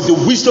with the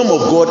wisdom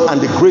of God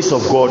and the grace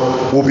of God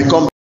will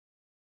become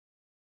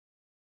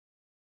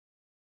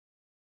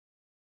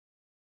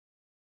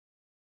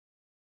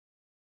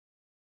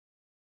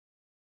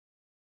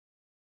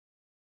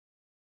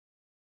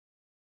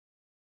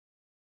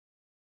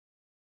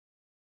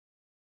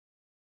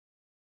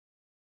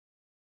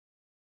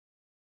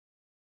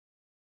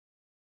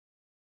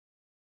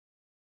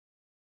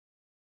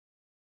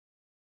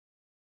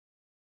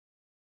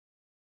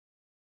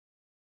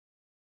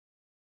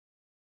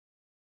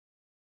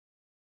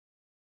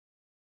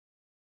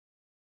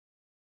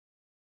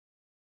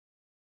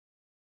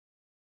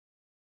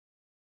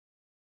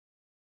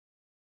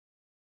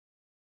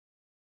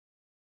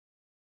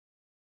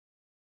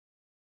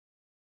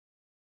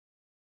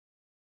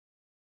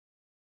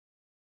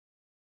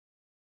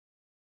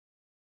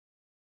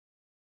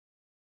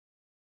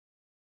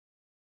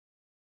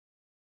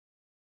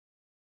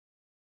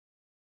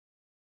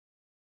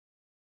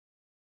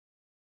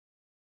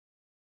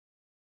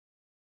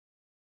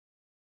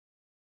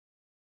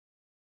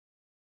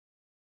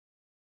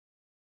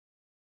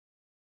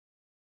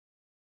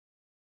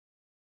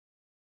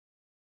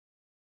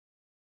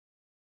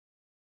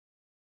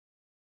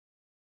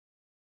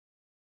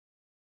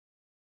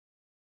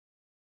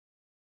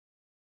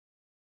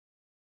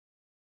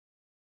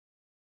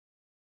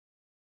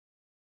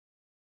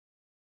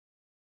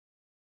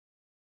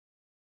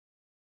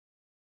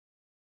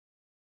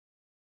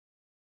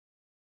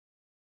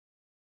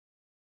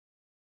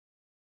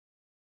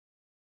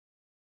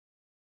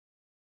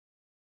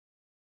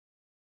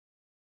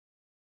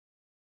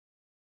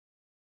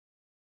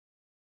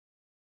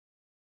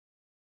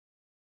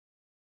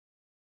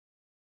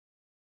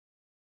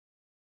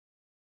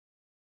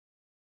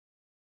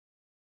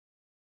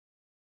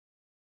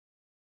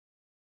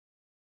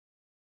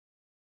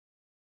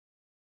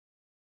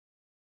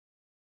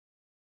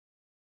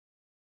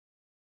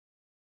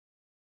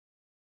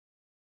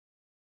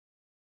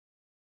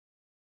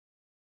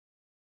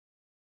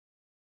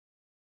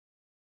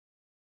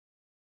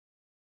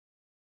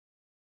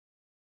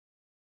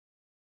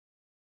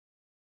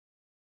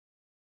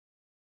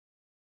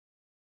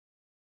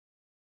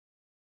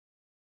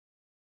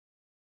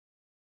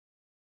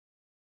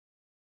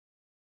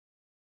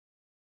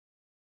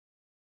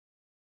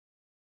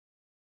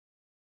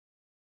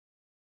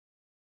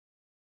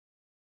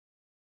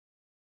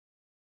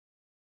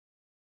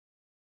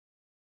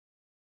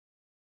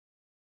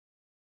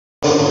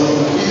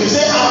if you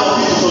say half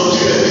of it was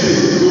due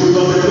everything, you will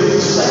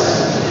contemplate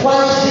suicide. Why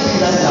do you think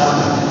that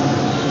happened?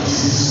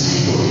 This is the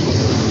spirit of it.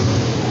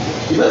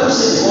 The Bible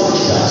says in 1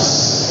 Judas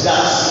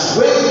that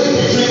when he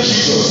betrayed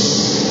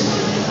Jesus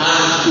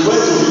and he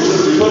went to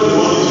return the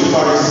money to the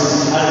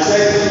Pharisees and he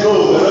said,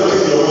 no, we're not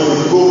taking your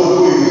money, go and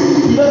go away.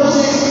 The Bible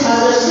says,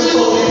 and the spirit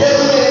of the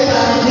devil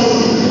entered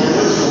him and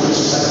went to commit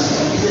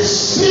suicide. The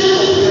spirit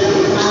of the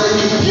devil, and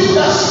they rebuke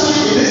that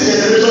spirit in this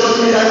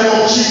generation in the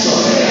name of Jesus.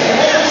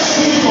 Every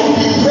spirit of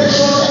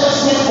depression, every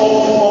spirit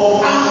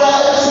of anger,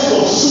 every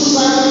spirit of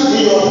suicide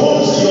in your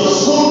homes, in your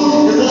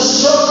school, in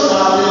this church, in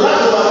the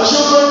life of our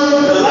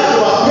children, the life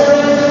of our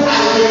parents, I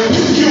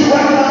rebuke you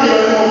right now in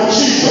the name of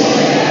Jesus.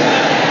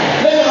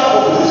 Let me not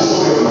open the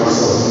story of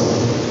myself.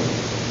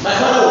 My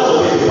father was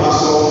already a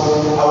pastor.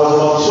 I was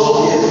about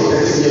 12 years or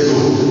 13 years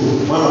old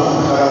when my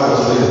father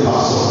was already a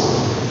pastor.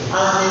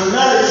 And the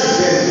narrative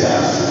then is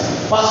that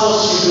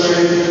pastors'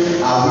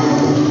 children are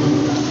wayward.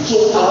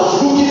 So I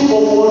was looking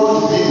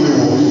forward to being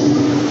wayward.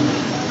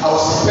 I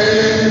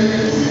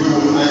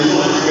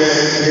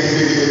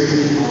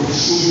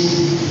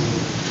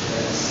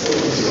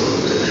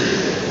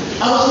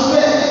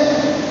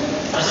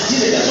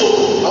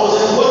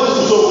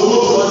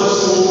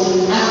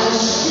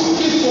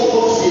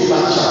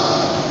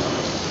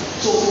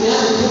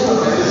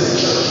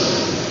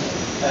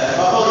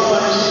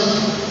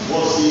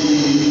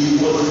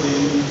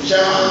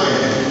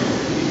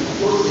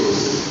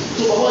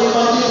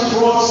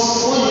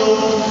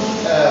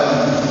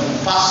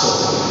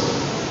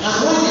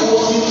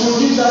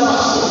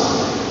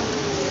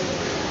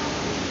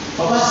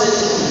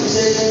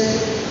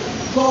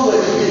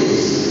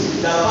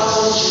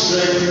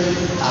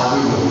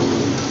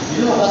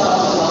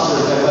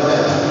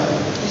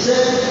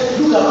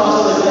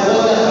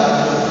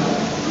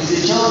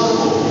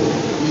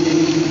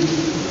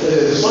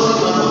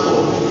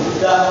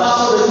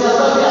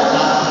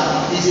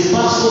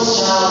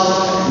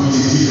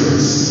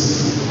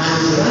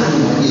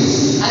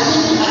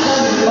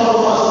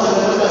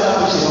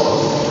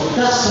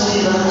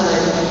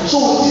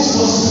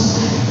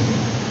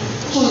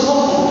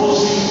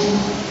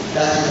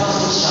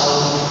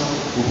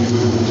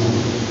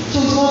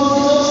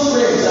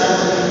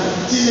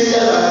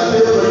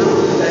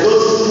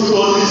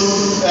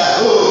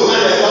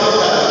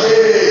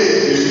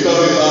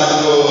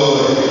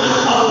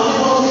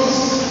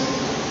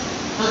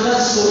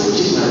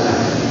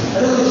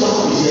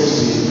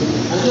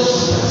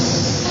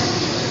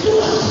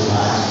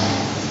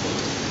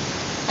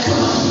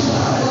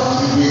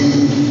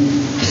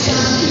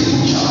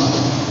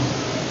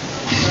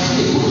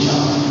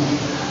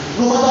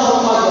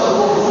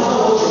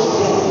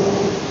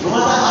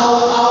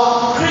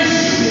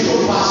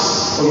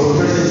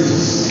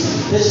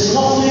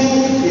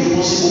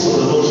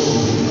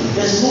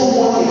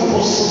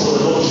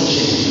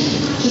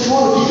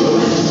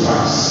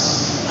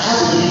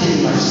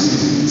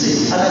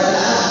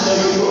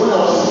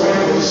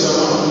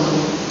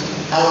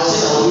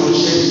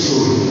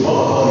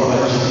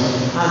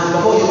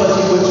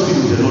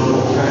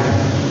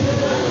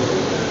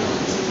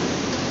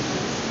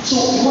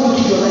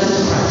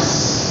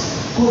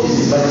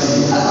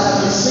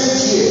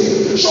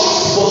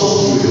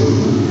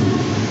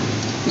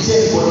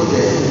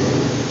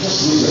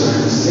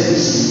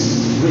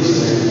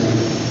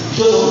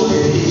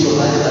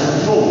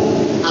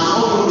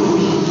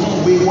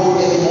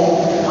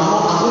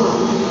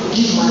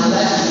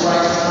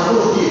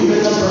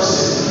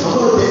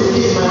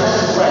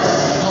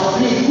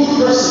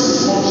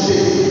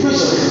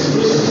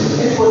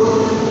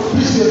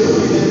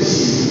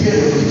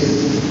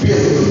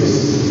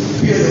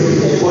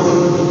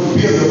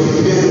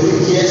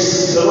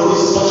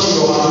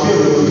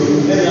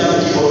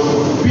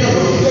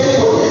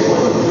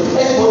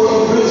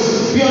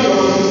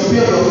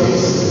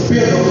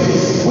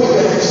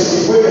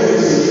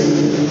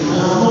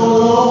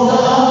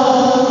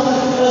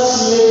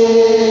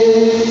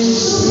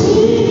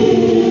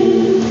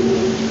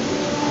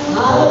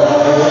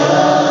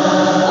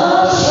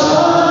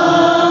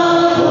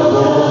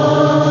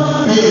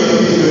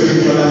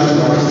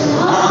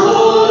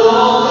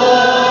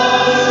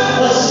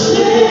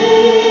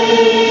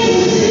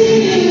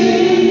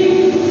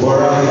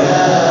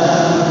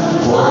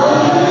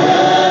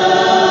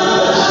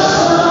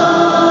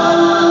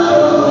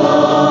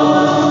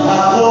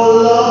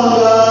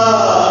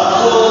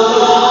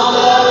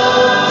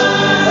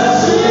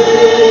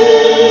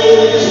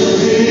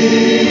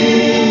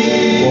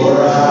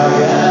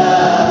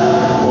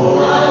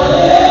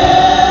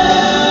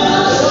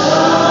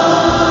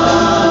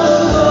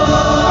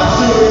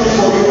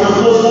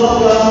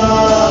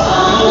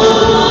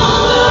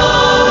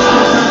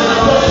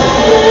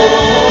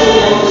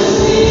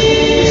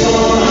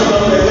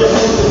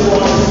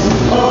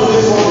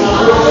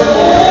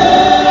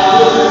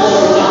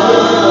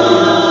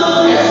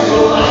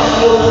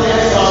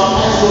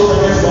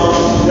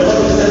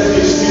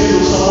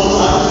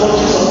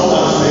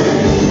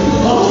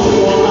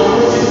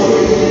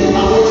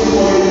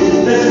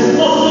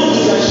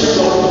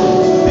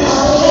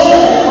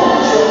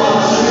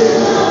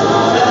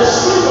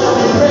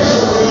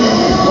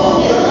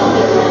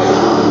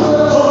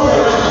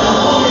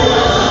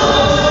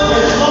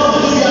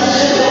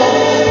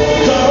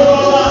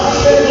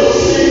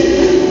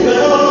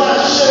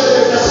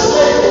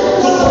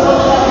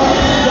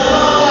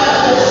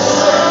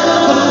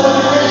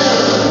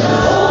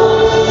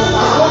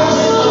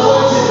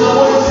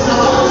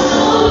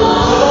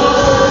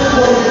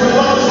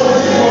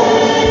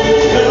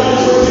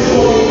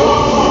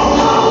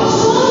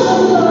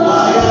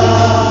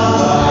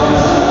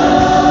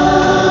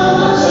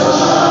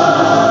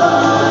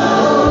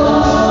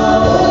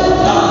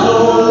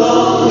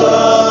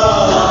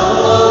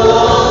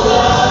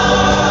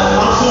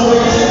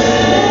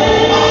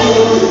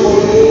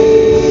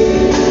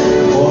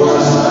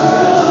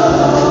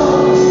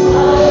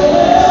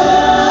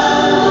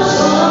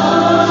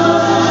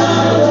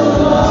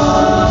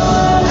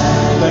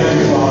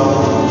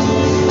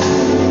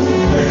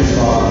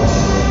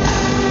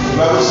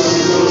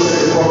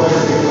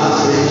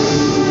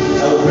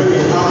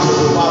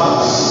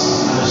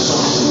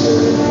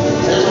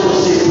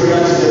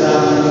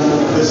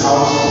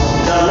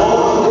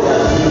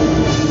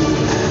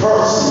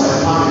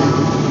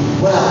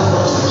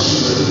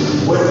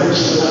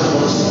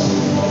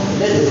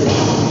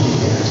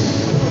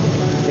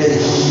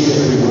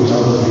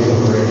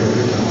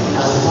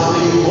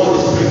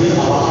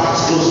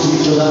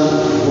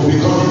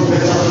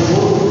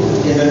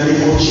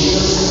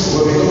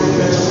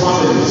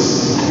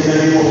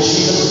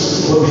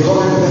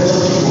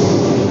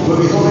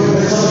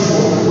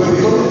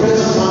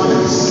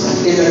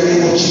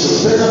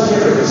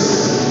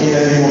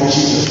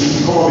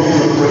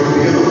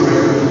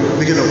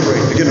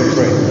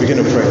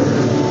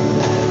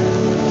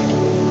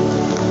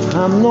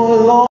I'm no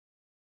longer.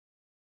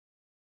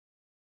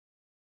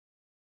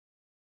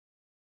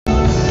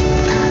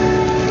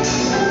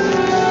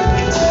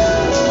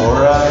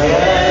 For I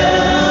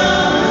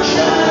am a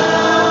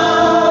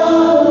child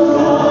of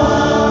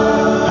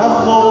God.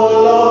 I'm no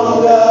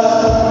longer.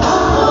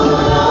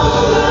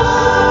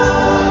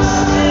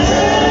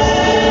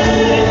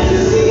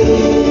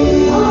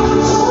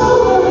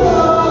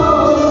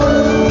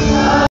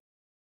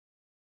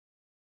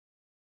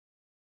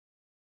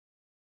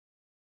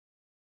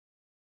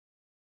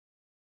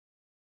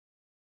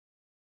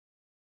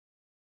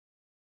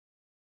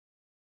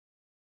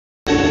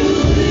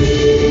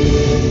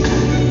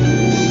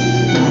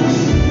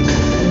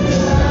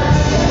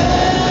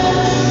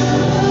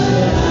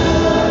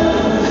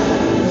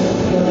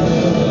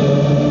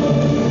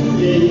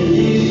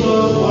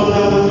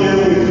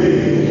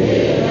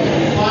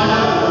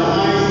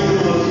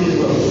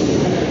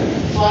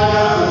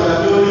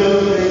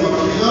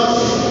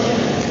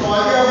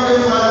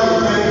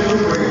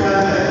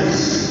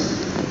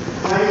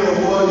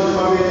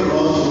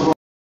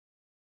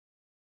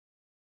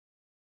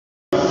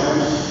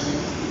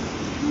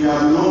 We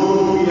have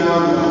known, we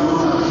have